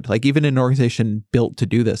hard. Like even in an organization built to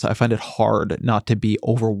do this, I find it hard not to be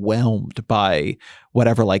overwhelmed by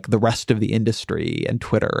whatever like the rest of the industry and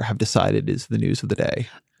Twitter have decided is the news of the day.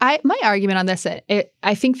 My argument on this,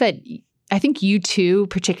 I think you too,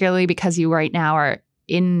 particularly because you right now are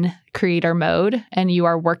in creator mode and you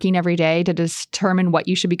are working every day to determine what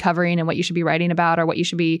you should be covering and what you should be writing about, or who you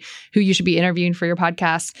should be interviewing for your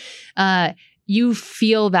podcast. You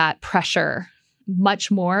feel that pressure much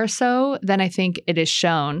more so than I think it is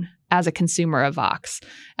shown as a consumer of Vox.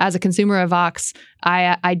 As a consumer of Vox,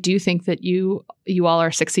 I do think that you all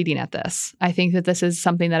are succeeding at this. I think that this is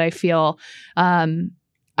something that I feel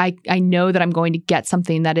I know that I'm going to get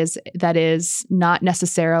something that is not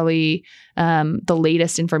necessarily the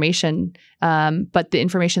latest information, but the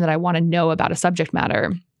information that I want to know about a subject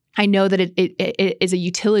matter. I know that it is a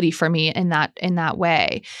utility for me in that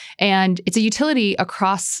way, and it's a utility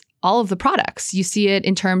across all of the products. You see it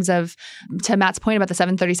in terms of, to Matt's point about the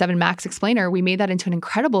 737 MAX explainer, we made that into an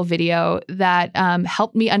incredible video that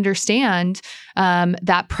helped me understand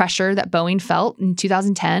that pressure that Boeing felt in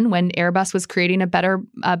 2010 when Airbus was creating a better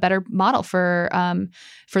model for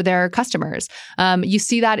their customers. You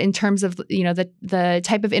see that in terms of the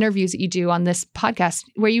type of interviews that you do on this podcast,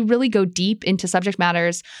 where you really go deep into subject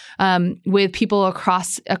matters with people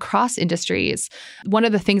across industries. One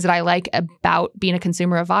of the things that I like about being a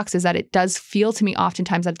consumer of Vox is that it does feel to me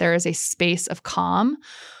oftentimes that there is a space of calm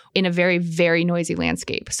in a very, very noisy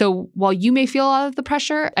landscape. So while you may feel a lot of the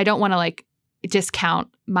pressure, I don't want to like discount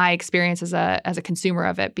my experience as a consumer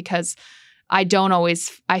of it, because I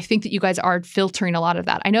think that you guys are filtering a lot of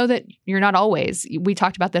that. I know that you're not always. We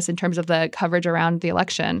talked about this in terms of the coverage around the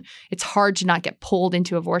election. It's hard to not get pulled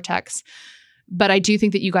into a vortex. But I do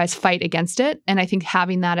think that you guys fight against it. And I think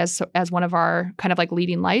having that as one of our kind of like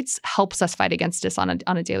leading lights helps us fight against this on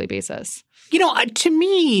a daily basis. To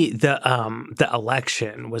me, the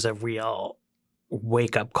election was a real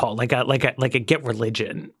wake up call, like a get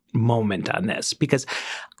religion moment on this, because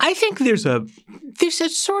I think there's a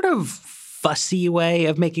sort of fussy way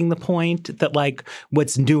of making the point that like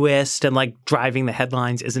what's newest and like driving the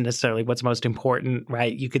headlines isn't necessarily what's most important,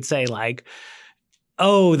 right? You could say like,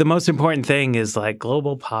 oh, the most important thing is like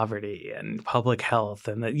global poverty and public health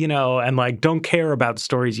and and like don't care about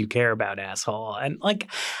stories you care about, asshole. And like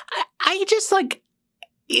I just like,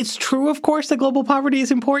 it's true, of course, that global poverty is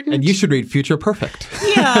important. And you should read Future Perfect.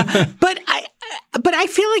 Yeah, but I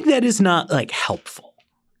feel like that is not like helpful.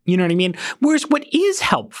 You know what I mean? Whereas what is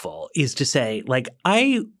helpful is to say like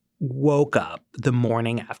I woke up the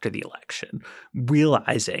morning after the election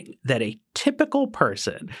realizing that a typical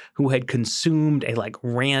person who had consumed a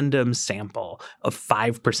random sample of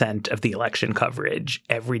 5% of the election coverage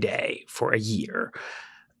every day for a year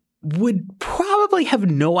would probably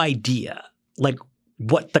have no idea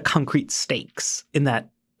what the concrete stakes in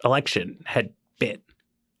that election had been.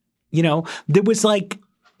 There was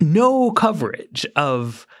no coverage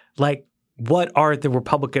of what are the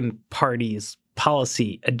Republican Party's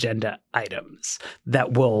policy agenda items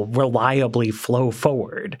that will reliably flow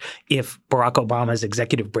forward if Barack Obama's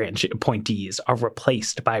executive branch appointees are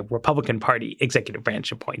replaced by Republican Party executive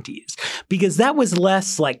branch appointees, because that was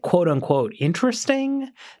less quote unquote interesting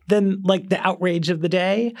than the outrage of the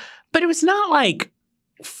day. But it was not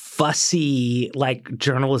fussy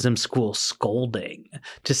journalism school scolding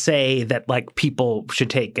to say that people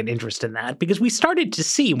should take an interest in that, because we started to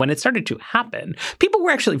see when it started to happen, people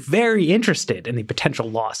were actually very interested in the potential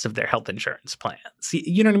loss of their health insurance plans.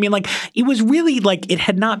 You know what I mean? It was really it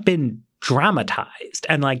had not been dramatized,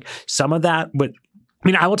 and some of that would.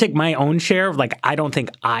 I will take my own share of I don't think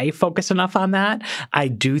I focus enough on that. I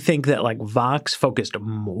do think that Vox focused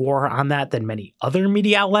more on that than many other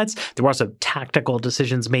media outlets. There were also tactical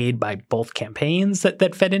decisions made by both campaigns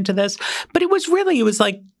that fed into this. But it was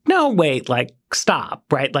no, wait, stop,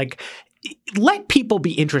 right? Let people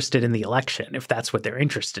be interested in the election if that's what they're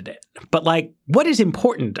interested in. But what is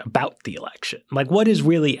important about the election? What is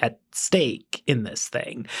really at stake in this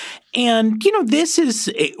thing? And, this is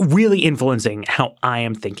really influencing how I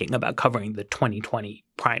am thinking about covering the 2020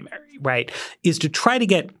 primary, right? Is to try to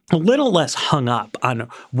get a little less hung up on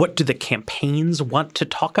what do the campaigns want to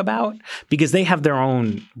talk about, because they have their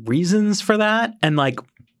own reasons for that. And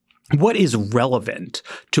what is relevant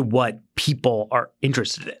to what people are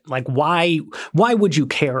interested in? Why would you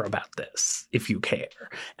care about this if you care?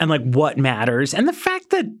 And what matters? And the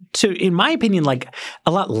fact that, in my opinion,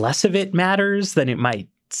 a lot less of it matters than it might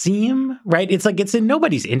seem, right? It's it's in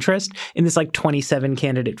nobody's interest in this 27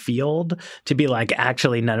 candidate field to be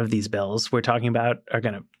actually none of these bills we're talking about are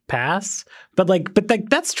going to pass. But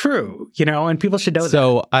that's true, and people should know that.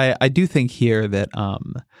 So I do think here that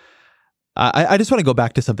I just want to go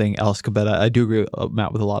back to something else, but I do agree,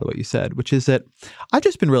 Matt, with a lot of what you said, which is that I've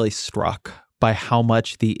just been really struck by how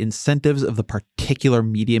much the incentives of the particular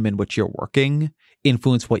medium in which you're working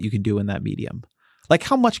influence what you can do in that medium.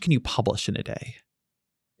 How much can you publish in a day?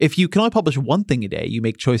 If you can only publish one thing a day, you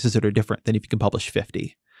make choices that are different than if you can publish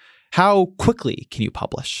 50. How quickly can you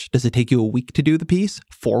publish? Does it take you a week to do the piece?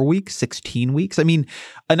 4 weeks? 16 weeks? A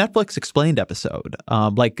Netflix Explained episode,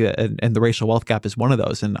 and the racial wealth gap is one of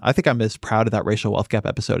those. And I think I'm as proud of that racial wealth gap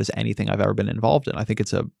episode as anything I've ever been involved in. I think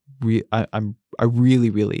it's I really,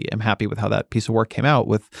 really am happy with how that piece of work came out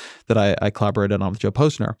that I collaborated on with Joe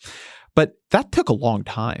Posner. But that took a long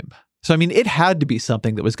time. So, it had to be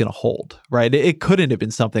something that was going to hold, right? It couldn't have been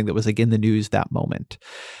something that was in the news that moment.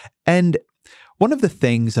 And one of the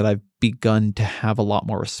things that I've begun to have a lot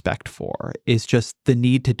more respect for is just the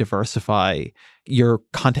need to diversify your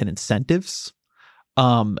content incentives,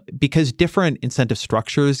 because different incentive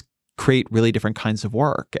structures create really different kinds of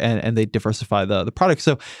work, and they diversify the product.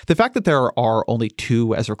 So the fact that there are only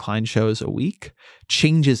 2 Ezra Klein shows a week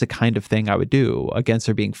changes the kind of thing I would do against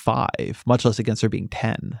there being 5, much less against there being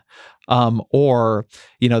 10. Or,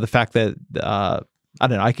 the fact that, I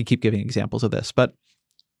don't know, I could keep giving examples of this, but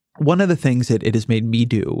one of the things that it has made me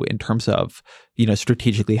do in terms of,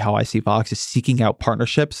 strategically how I see Vox is seeking out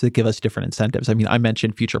partnerships that give us different incentives. I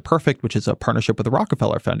mentioned Future Perfect, which is a partnership with the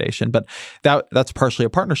Rockefeller Foundation, but that's partially a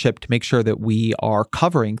partnership to make sure that we are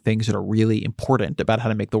covering things that are really important about how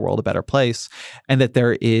to make the world a better place, and that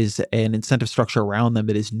there is an incentive structure around them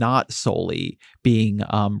that is not solely being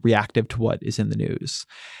reactive to what is in the news.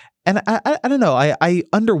 And I don't know, I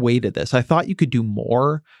underweighted this. I thought you could do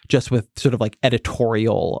more just with sort of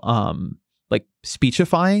editorial,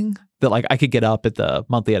 speechifying, that I could get up at the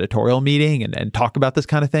monthly editorial meeting and talk about this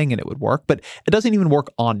kind of thing and it would work. But it doesn't even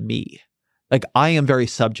work on me. I am very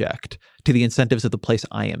subject to the incentives of the place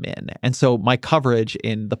I am in. And so my coverage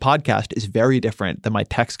in the podcast is very different than my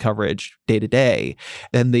text coverage day to day.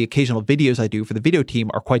 And the occasional videos I do for the video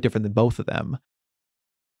team are quite different than both of them.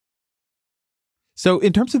 So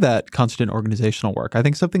in terms of that constant organizational work, I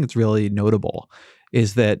think something that's really notable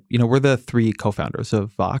is that, we're the 3 co-founders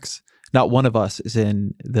of Vox. Not one of us is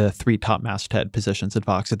in the 3 top masthead positions at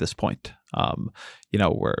Vox at this point.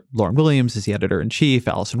 Where Lauren Williams is the editor-in-chief,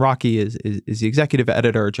 Allison Rocky is the executive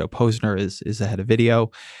editor, Joe Posner is the head of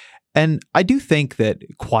video. And I do think that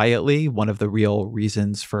quietly, one of the real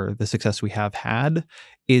reasons for the success we have had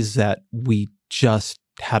is that we just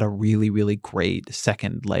had a really, really great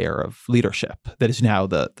second layer of leadership that is now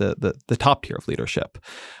the top tier of leadership.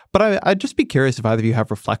 But I'd just be curious if either of you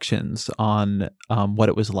have reflections on what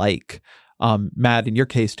it was like, Matt, in your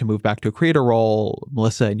case, to move back to a creator role,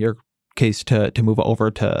 Melissa, in your case, to move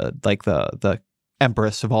over to like the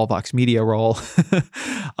Empress of all Vox Media role.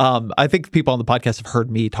 I think people on the podcast have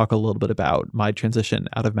heard me talk a little bit about my transition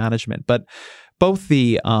out of management, but both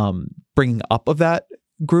the bringing up of that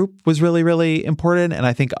group was really, really important. And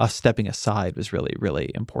I think us stepping aside was really,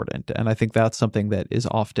 really important. And I think that's something that is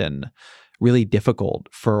often really difficult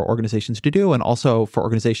for organizations to do, and also for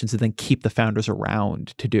organizations to then keep the founders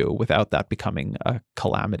around to do without that becoming a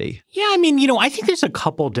calamity. Yeah, I mean, I think there's a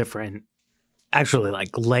couple different actually like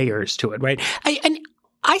layers to it, right?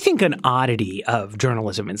 I think an oddity of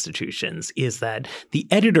journalism institutions is that the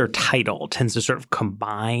editor title tends to sort of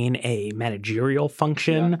combine a managerial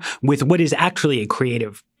function with what is actually a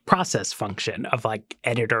creative process function of like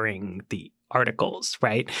editoring the articles,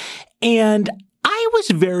 right? And I was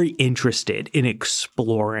very interested in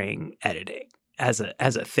exploring editing as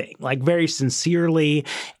a thing, like very sincerely.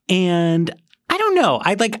 And I don't know,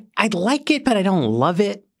 I like it, but I don't love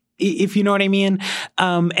it, if you know what I mean.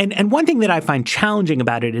 And one thing that I find challenging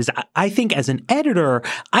about it is I think as an editor,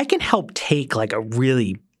 I can help take like a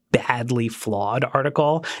really badly flawed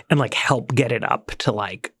article and like help get it up to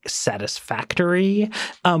like satisfactory.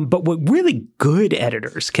 But what really good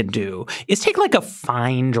editors can do is take like a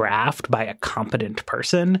fine draft by a competent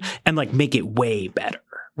person and like make it way better.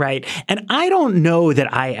 Right. And I don't know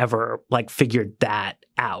that I ever like figured that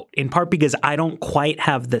out, in part because I don't quite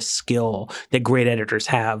have the skill that great editors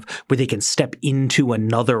have where they can step into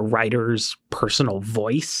another writer's personal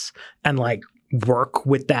voice and like work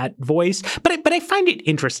with that voice. But I find it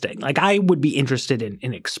interesting. Like I would be interested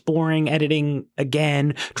in exploring editing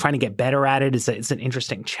again, trying to get better at it. It's an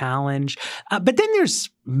interesting challenge. But then there's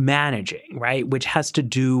managing, right, which has to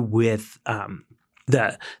do with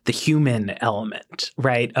the human element,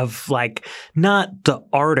 right, of like not the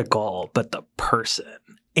article, but the person.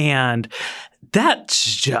 And that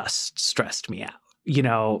just stressed me out.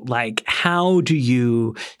 Like how do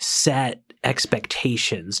you set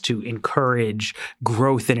expectations to encourage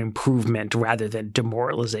growth and improvement rather than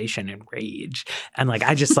demoralization and rage? And like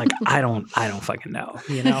I just like I don't fucking know,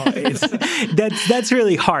 that's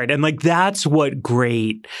really hard. And like that's what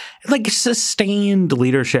great like sustained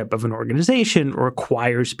leadership of an organization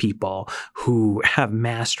requires, people who have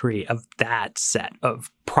mastery of that set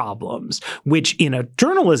of problems, which in a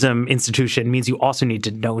journalism institution means you also need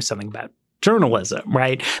to know something about journalism,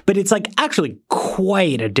 right? But it's like actually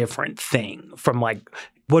quite a different thing from like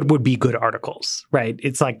what would be good articles, right?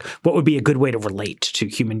 It's like what would be a good way to relate to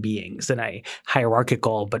human beings in a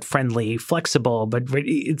hierarchical but friendly, flexible, but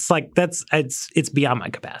it's like it's beyond my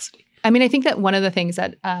capacity. I mean, I think that one of the things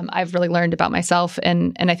that I've really learned about myself,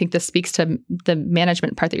 and I think this speaks to the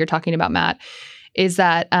management part that you're talking about, Matt, is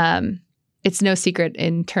that it's no secret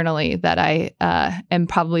internally that I am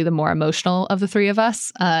probably the more emotional of the three of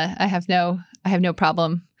us. I have no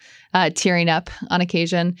problem tearing up on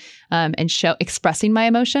occasion and expressing my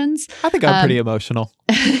emotions. I think I'm pretty emotional.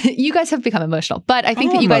 You guys have become emotional, but I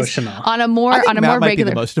think that you emotional. Guys on a more might regular. Be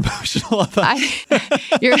the most emotional of us.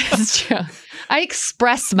 It's true. I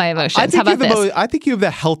express my emotions. How about this? I think you have the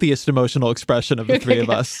healthiest emotional expression of the three of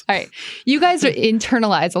us. All right. You guys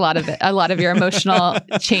internalize a lot of your emotional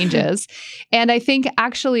changes. And I think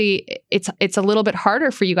actually it's a little bit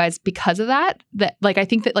harder for you guys because of that. That like I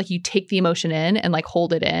think that like you take the emotion in and like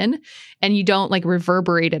hold it in and you don't like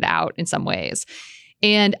reverberate it out in some ways.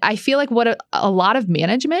 And I feel like what a lot of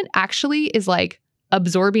management actually is like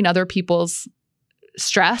absorbing other people's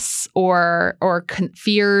stress or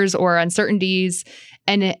fears or uncertainties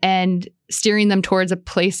and steering them towards a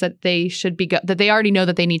place that they should be that they already know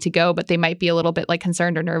that they need to go, but they might be a little bit like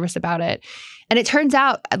concerned or nervous about it. And it turns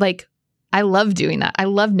out like I love doing that. I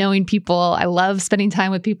love knowing people. I love spending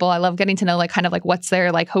time with people. I love getting to know like kind of like what's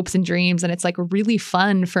their like hopes and dreams. And it's like really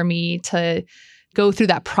fun for me to go through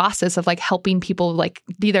that process of like helping people like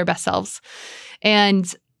be their best selves.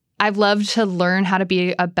 And I've loved to learn how to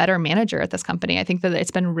be a better manager at this company. I think that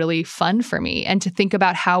it's been really fun for me, and to think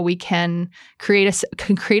about how we can create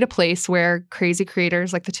a place where crazy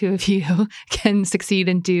creators like the two of you can succeed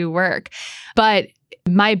and do work. But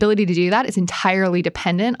my ability to do that is entirely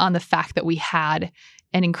dependent on the fact that we had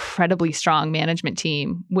an incredibly strong management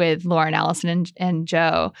team with Lauren, Allison, and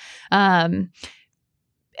Joe.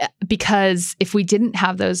 Because if we didn't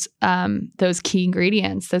have those key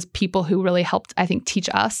ingredients, those people who really helped, I think, teach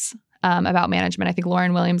us about management. I think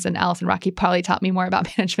Lauren Williams and Allison Rocky probably taught me more about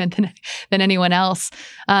management than anyone else.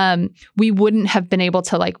 We wouldn't have been able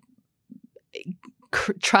to like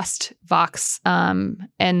trust Vox and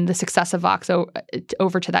the success of Vox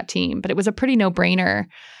over to that team. But it was a pretty no-brainer,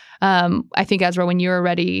 I think, Ezra, when you were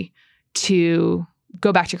ready to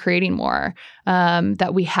go back to creating more,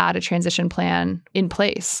 that we had a transition plan in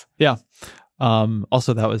place. Yeah.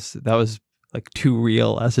 Also, that was like too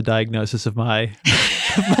real as a diagnosis of my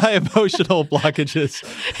my emotional blockages.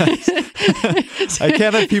 I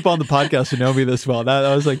can't have people on the podcast who know me this well.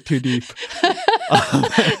 That was like too deep.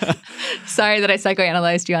 Sorry that I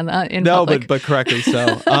psychoanalyzed you in no, public. but correctly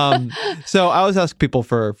so. So I always ask people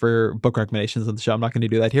for book recommendations on the show. I'm not going to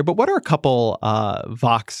do that here. But what are a couple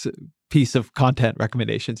Vox piece of content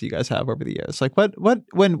recommendations you guys have over the years? Like what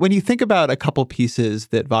when you think about a couple pieces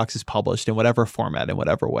that Vox has published in whatever format, in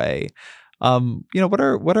whatever way, what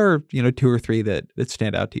are 2 or 3 that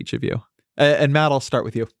stand out to each of you? And Matt, I'll start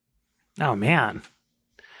with you. Oh man,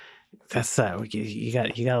 that's you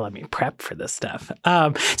gotta let me prep for this stuff.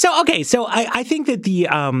 So I think that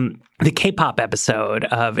the K-pop episode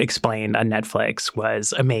of Explained on Netflix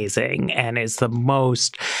was amazing and is the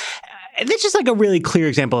most. It's just like a really clear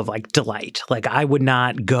example of like delight. Like I would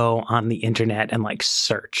not go on the internet and like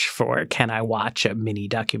search for, can I watch a mini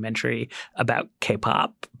documentary about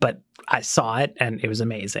K-pop? But I saw it and it was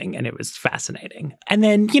amazing and it was fascinating. And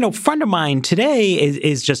then, front of mind today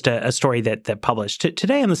is just a story that published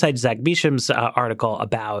today on the site, Zach Beecham's article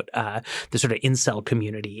about the sort of incel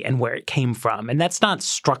community and where it came from. And that's not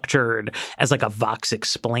structured as like a Vox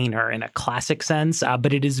explainer in a classic sense,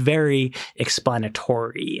 but it is very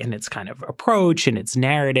explanatory in its kind of approach and its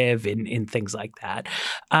narrative in things like that.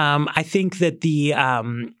 I think that the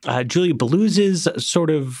Julia Belouz's sort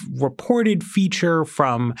of reported feature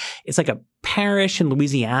from it's like a parish in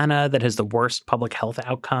Louisiana that has the worst public health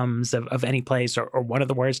outcomes of any place or one of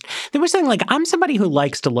the worst. They were saying like, I'm somebody who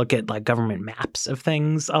likes to look at like government maps of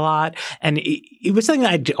things a lot. And it was something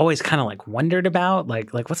that I'd always kind of like wondered about,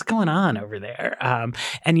 like what's going on over there?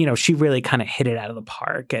 And she really kind of hit it out of the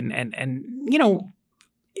park and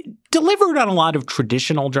delivered on a lot of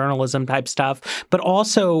traditional journalism type stuff, but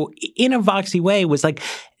also in a Voxy way was like,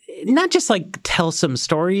 not just like tell some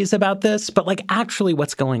stories about this, but like actually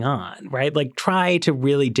what's going on, right? Like try to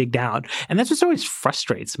really dig down. And that's what always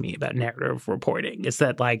frustrates me about narrative reporting is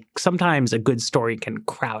that like sometimes a good story can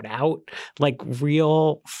crowd out like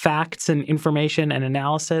real facts and information and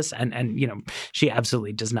analysis. And she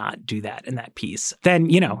absolutely does not do that in that piece. Then,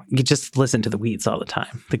 you just listen to The Weeds all the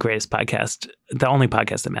time. The greatest podcast, the only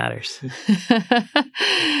podcast that matters.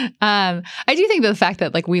 I do think that the fact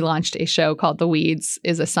that like we launched a show called The Weeds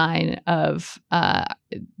is a sign of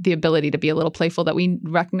the ability to be a little playful, that we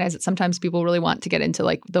recognize that sometimes people really want to get into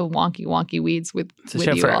like the wonky weeds with it's a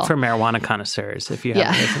show for marijuana connoisseurs, if you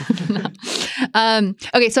haven't.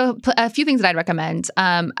 Okay, so a few things that I'd recommend.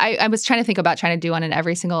 I was trying to do one in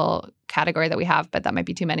every single category that we have, but that might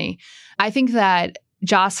be too many. I think that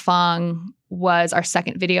Joss Fong was our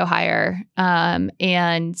second video hire,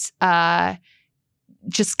 and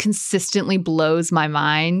just consistently blows my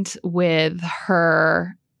mind with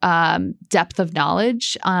her depth of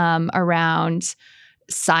knowledge around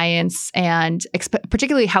science and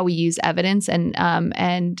particularly how we use evidence and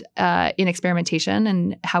in experimentation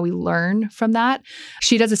and how we learn from that.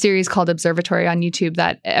 She does a series called Observatory on YouTube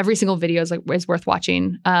that every single video is worth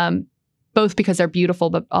watching. Both because they're beautiful,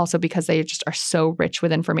 but also because they just are so rich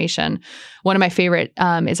with information. One of my favorite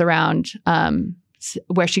is around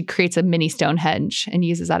where she creates a mini Stonehenge and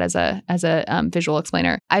uses that as a visual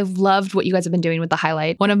explainer. I loved what you guys have been doing with the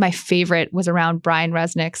highlight. One of my favorite was around Brian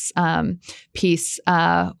Resnick's piece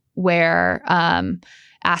where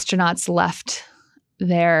astronauts left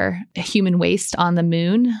their human waste on the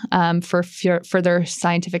moon for further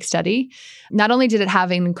scientific study. Not only did it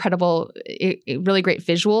have incredible, really great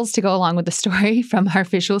visuals to go along with the story from our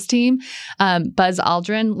visuals team, Buzz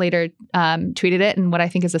Aldrin later tweeted it in what I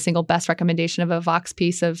think is the single best recommendation of a Vox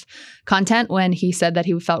piece of content when he said that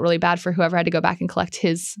he felt really bad for whoever had to go back and collect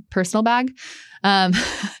his personal bag. And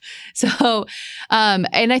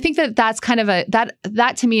I think that's kind of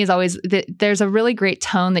that to me is always there's a really great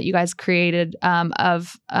tone that you guys created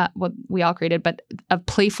of what we all created, but of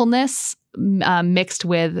playfulness mixed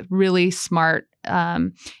with really smart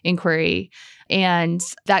inquiry, and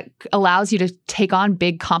that allows you to take on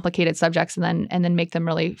big, complicated subjects and then make them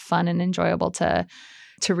really fun and enjoyable to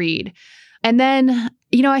read. And then,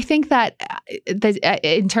 I think that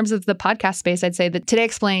in terms of the podcast space, I'd say that Today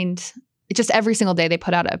Explained. Just every single day they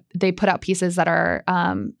put out pieces that are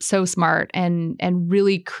so smart and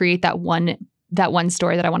really create that one that one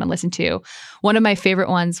story that I want to listen to. One of my favorite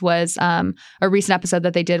ones was a recent episode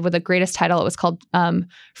that they did with the greatest title. It was called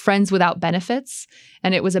Friends Without Benefits.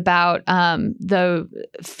 And it was about the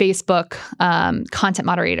Facebook content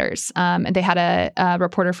moderators. And they had a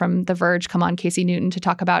reporter from The Verge come on, Casey Newton, to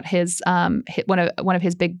talk about his one of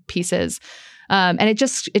his big pieces. And it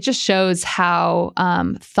just shows how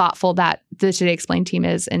thoughtful that the Today Explained team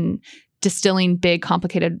is in distilling big,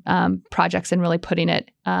 complicated projects and really putting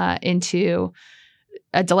it into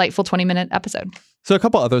a delightful 20-minute episode. So a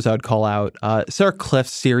couple others I would call out. Sarah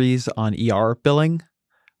Cliff's series on ER billing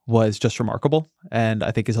was just remarkable, and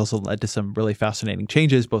I think has also led to some really fascinating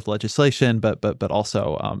changes, both legislation, but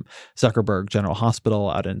also Zuckerberg General Hospital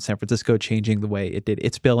out in San Francisco changing the way it did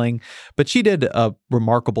its billing. But she did a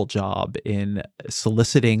remarkable job in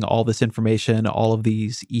soliciting all this information, all of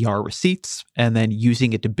these ER receipts, and then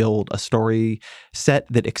using it to build a story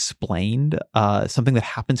set that explained something that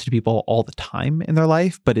happens to people all the time in their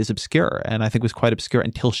life, but is obscure, and I think was quite obscure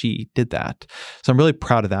until she did that. So I'm really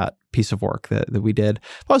proud of that piece of work that we did.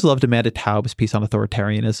 I always loved Amanda Taub's piece on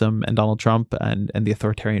authoritarianism and Donald Trump and the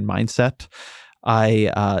authoritarian mindset.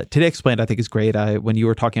 Today Explained, I think, is great. When you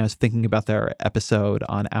were talking, I was thinking about their episode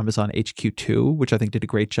on Amazon HQ2, which I think did a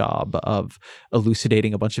great job of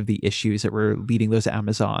elucidating a bunch of the issues that were leading those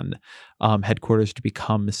Amazon headquarters to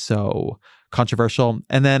become so controversial.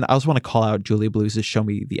 And then I also want to call out Julia Blues' Show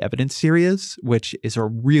Me the Evidence series, which is a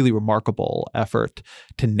really remarkable effort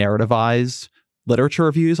to narrativize literature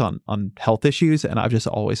reviews on health issues, and I've just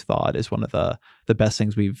always thought is one of the best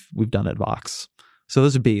things we've done at Vox. So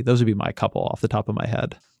those would be my couple off the top of my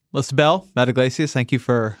head. Melissa Bell, Matt Iglesias, thank you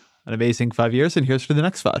for an amazing 5 years, and here's for the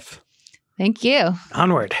next 5. Thank you.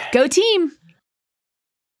 Onward. Go team.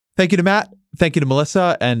 Thank you to Matt. Thank you to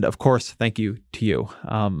Melissa, and of course, thank you to you.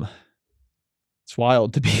 It's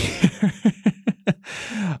wild to be here.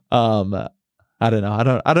 I don't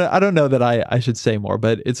know. I don't know that I should say more,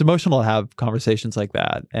 but it's emotional to have conversations like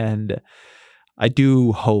that. And I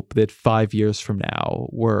do hope that 5 years from now,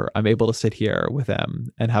 I'm able to sit here with them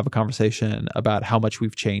and have a conversation about how much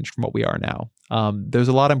we've changed from what we are now. There's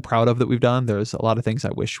a lot I'm proud of that we've done. There's a lot of things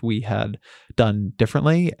I wish we had done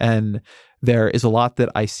differently. And there is a lot that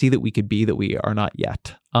I see that we could be that we are not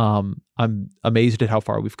yet. I'm amazed at how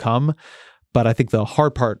far we've come. But I think the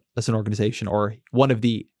hard part as an organization, or one of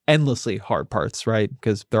the endlessly hard parts, right?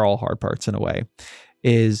 Because they're all hard parts in a way,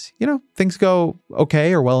 is, things go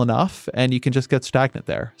okay or well enough and you can just get stagnant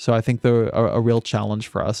there. So I think they're a real challenge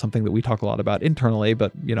for us, something that we talk a lot about internally,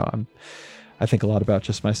 but, I think a lot about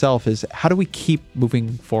just myself, is how do we keep moving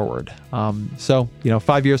forward? So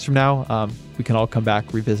 5 years from now, we can all come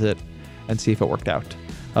back, revisit, and see if it worked out.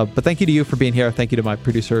 But thank you to you for being here. Thank you to my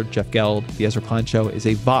producer, Jeff Geld. The Ezra Klein Show is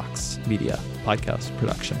a Vox Media podcast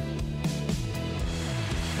production.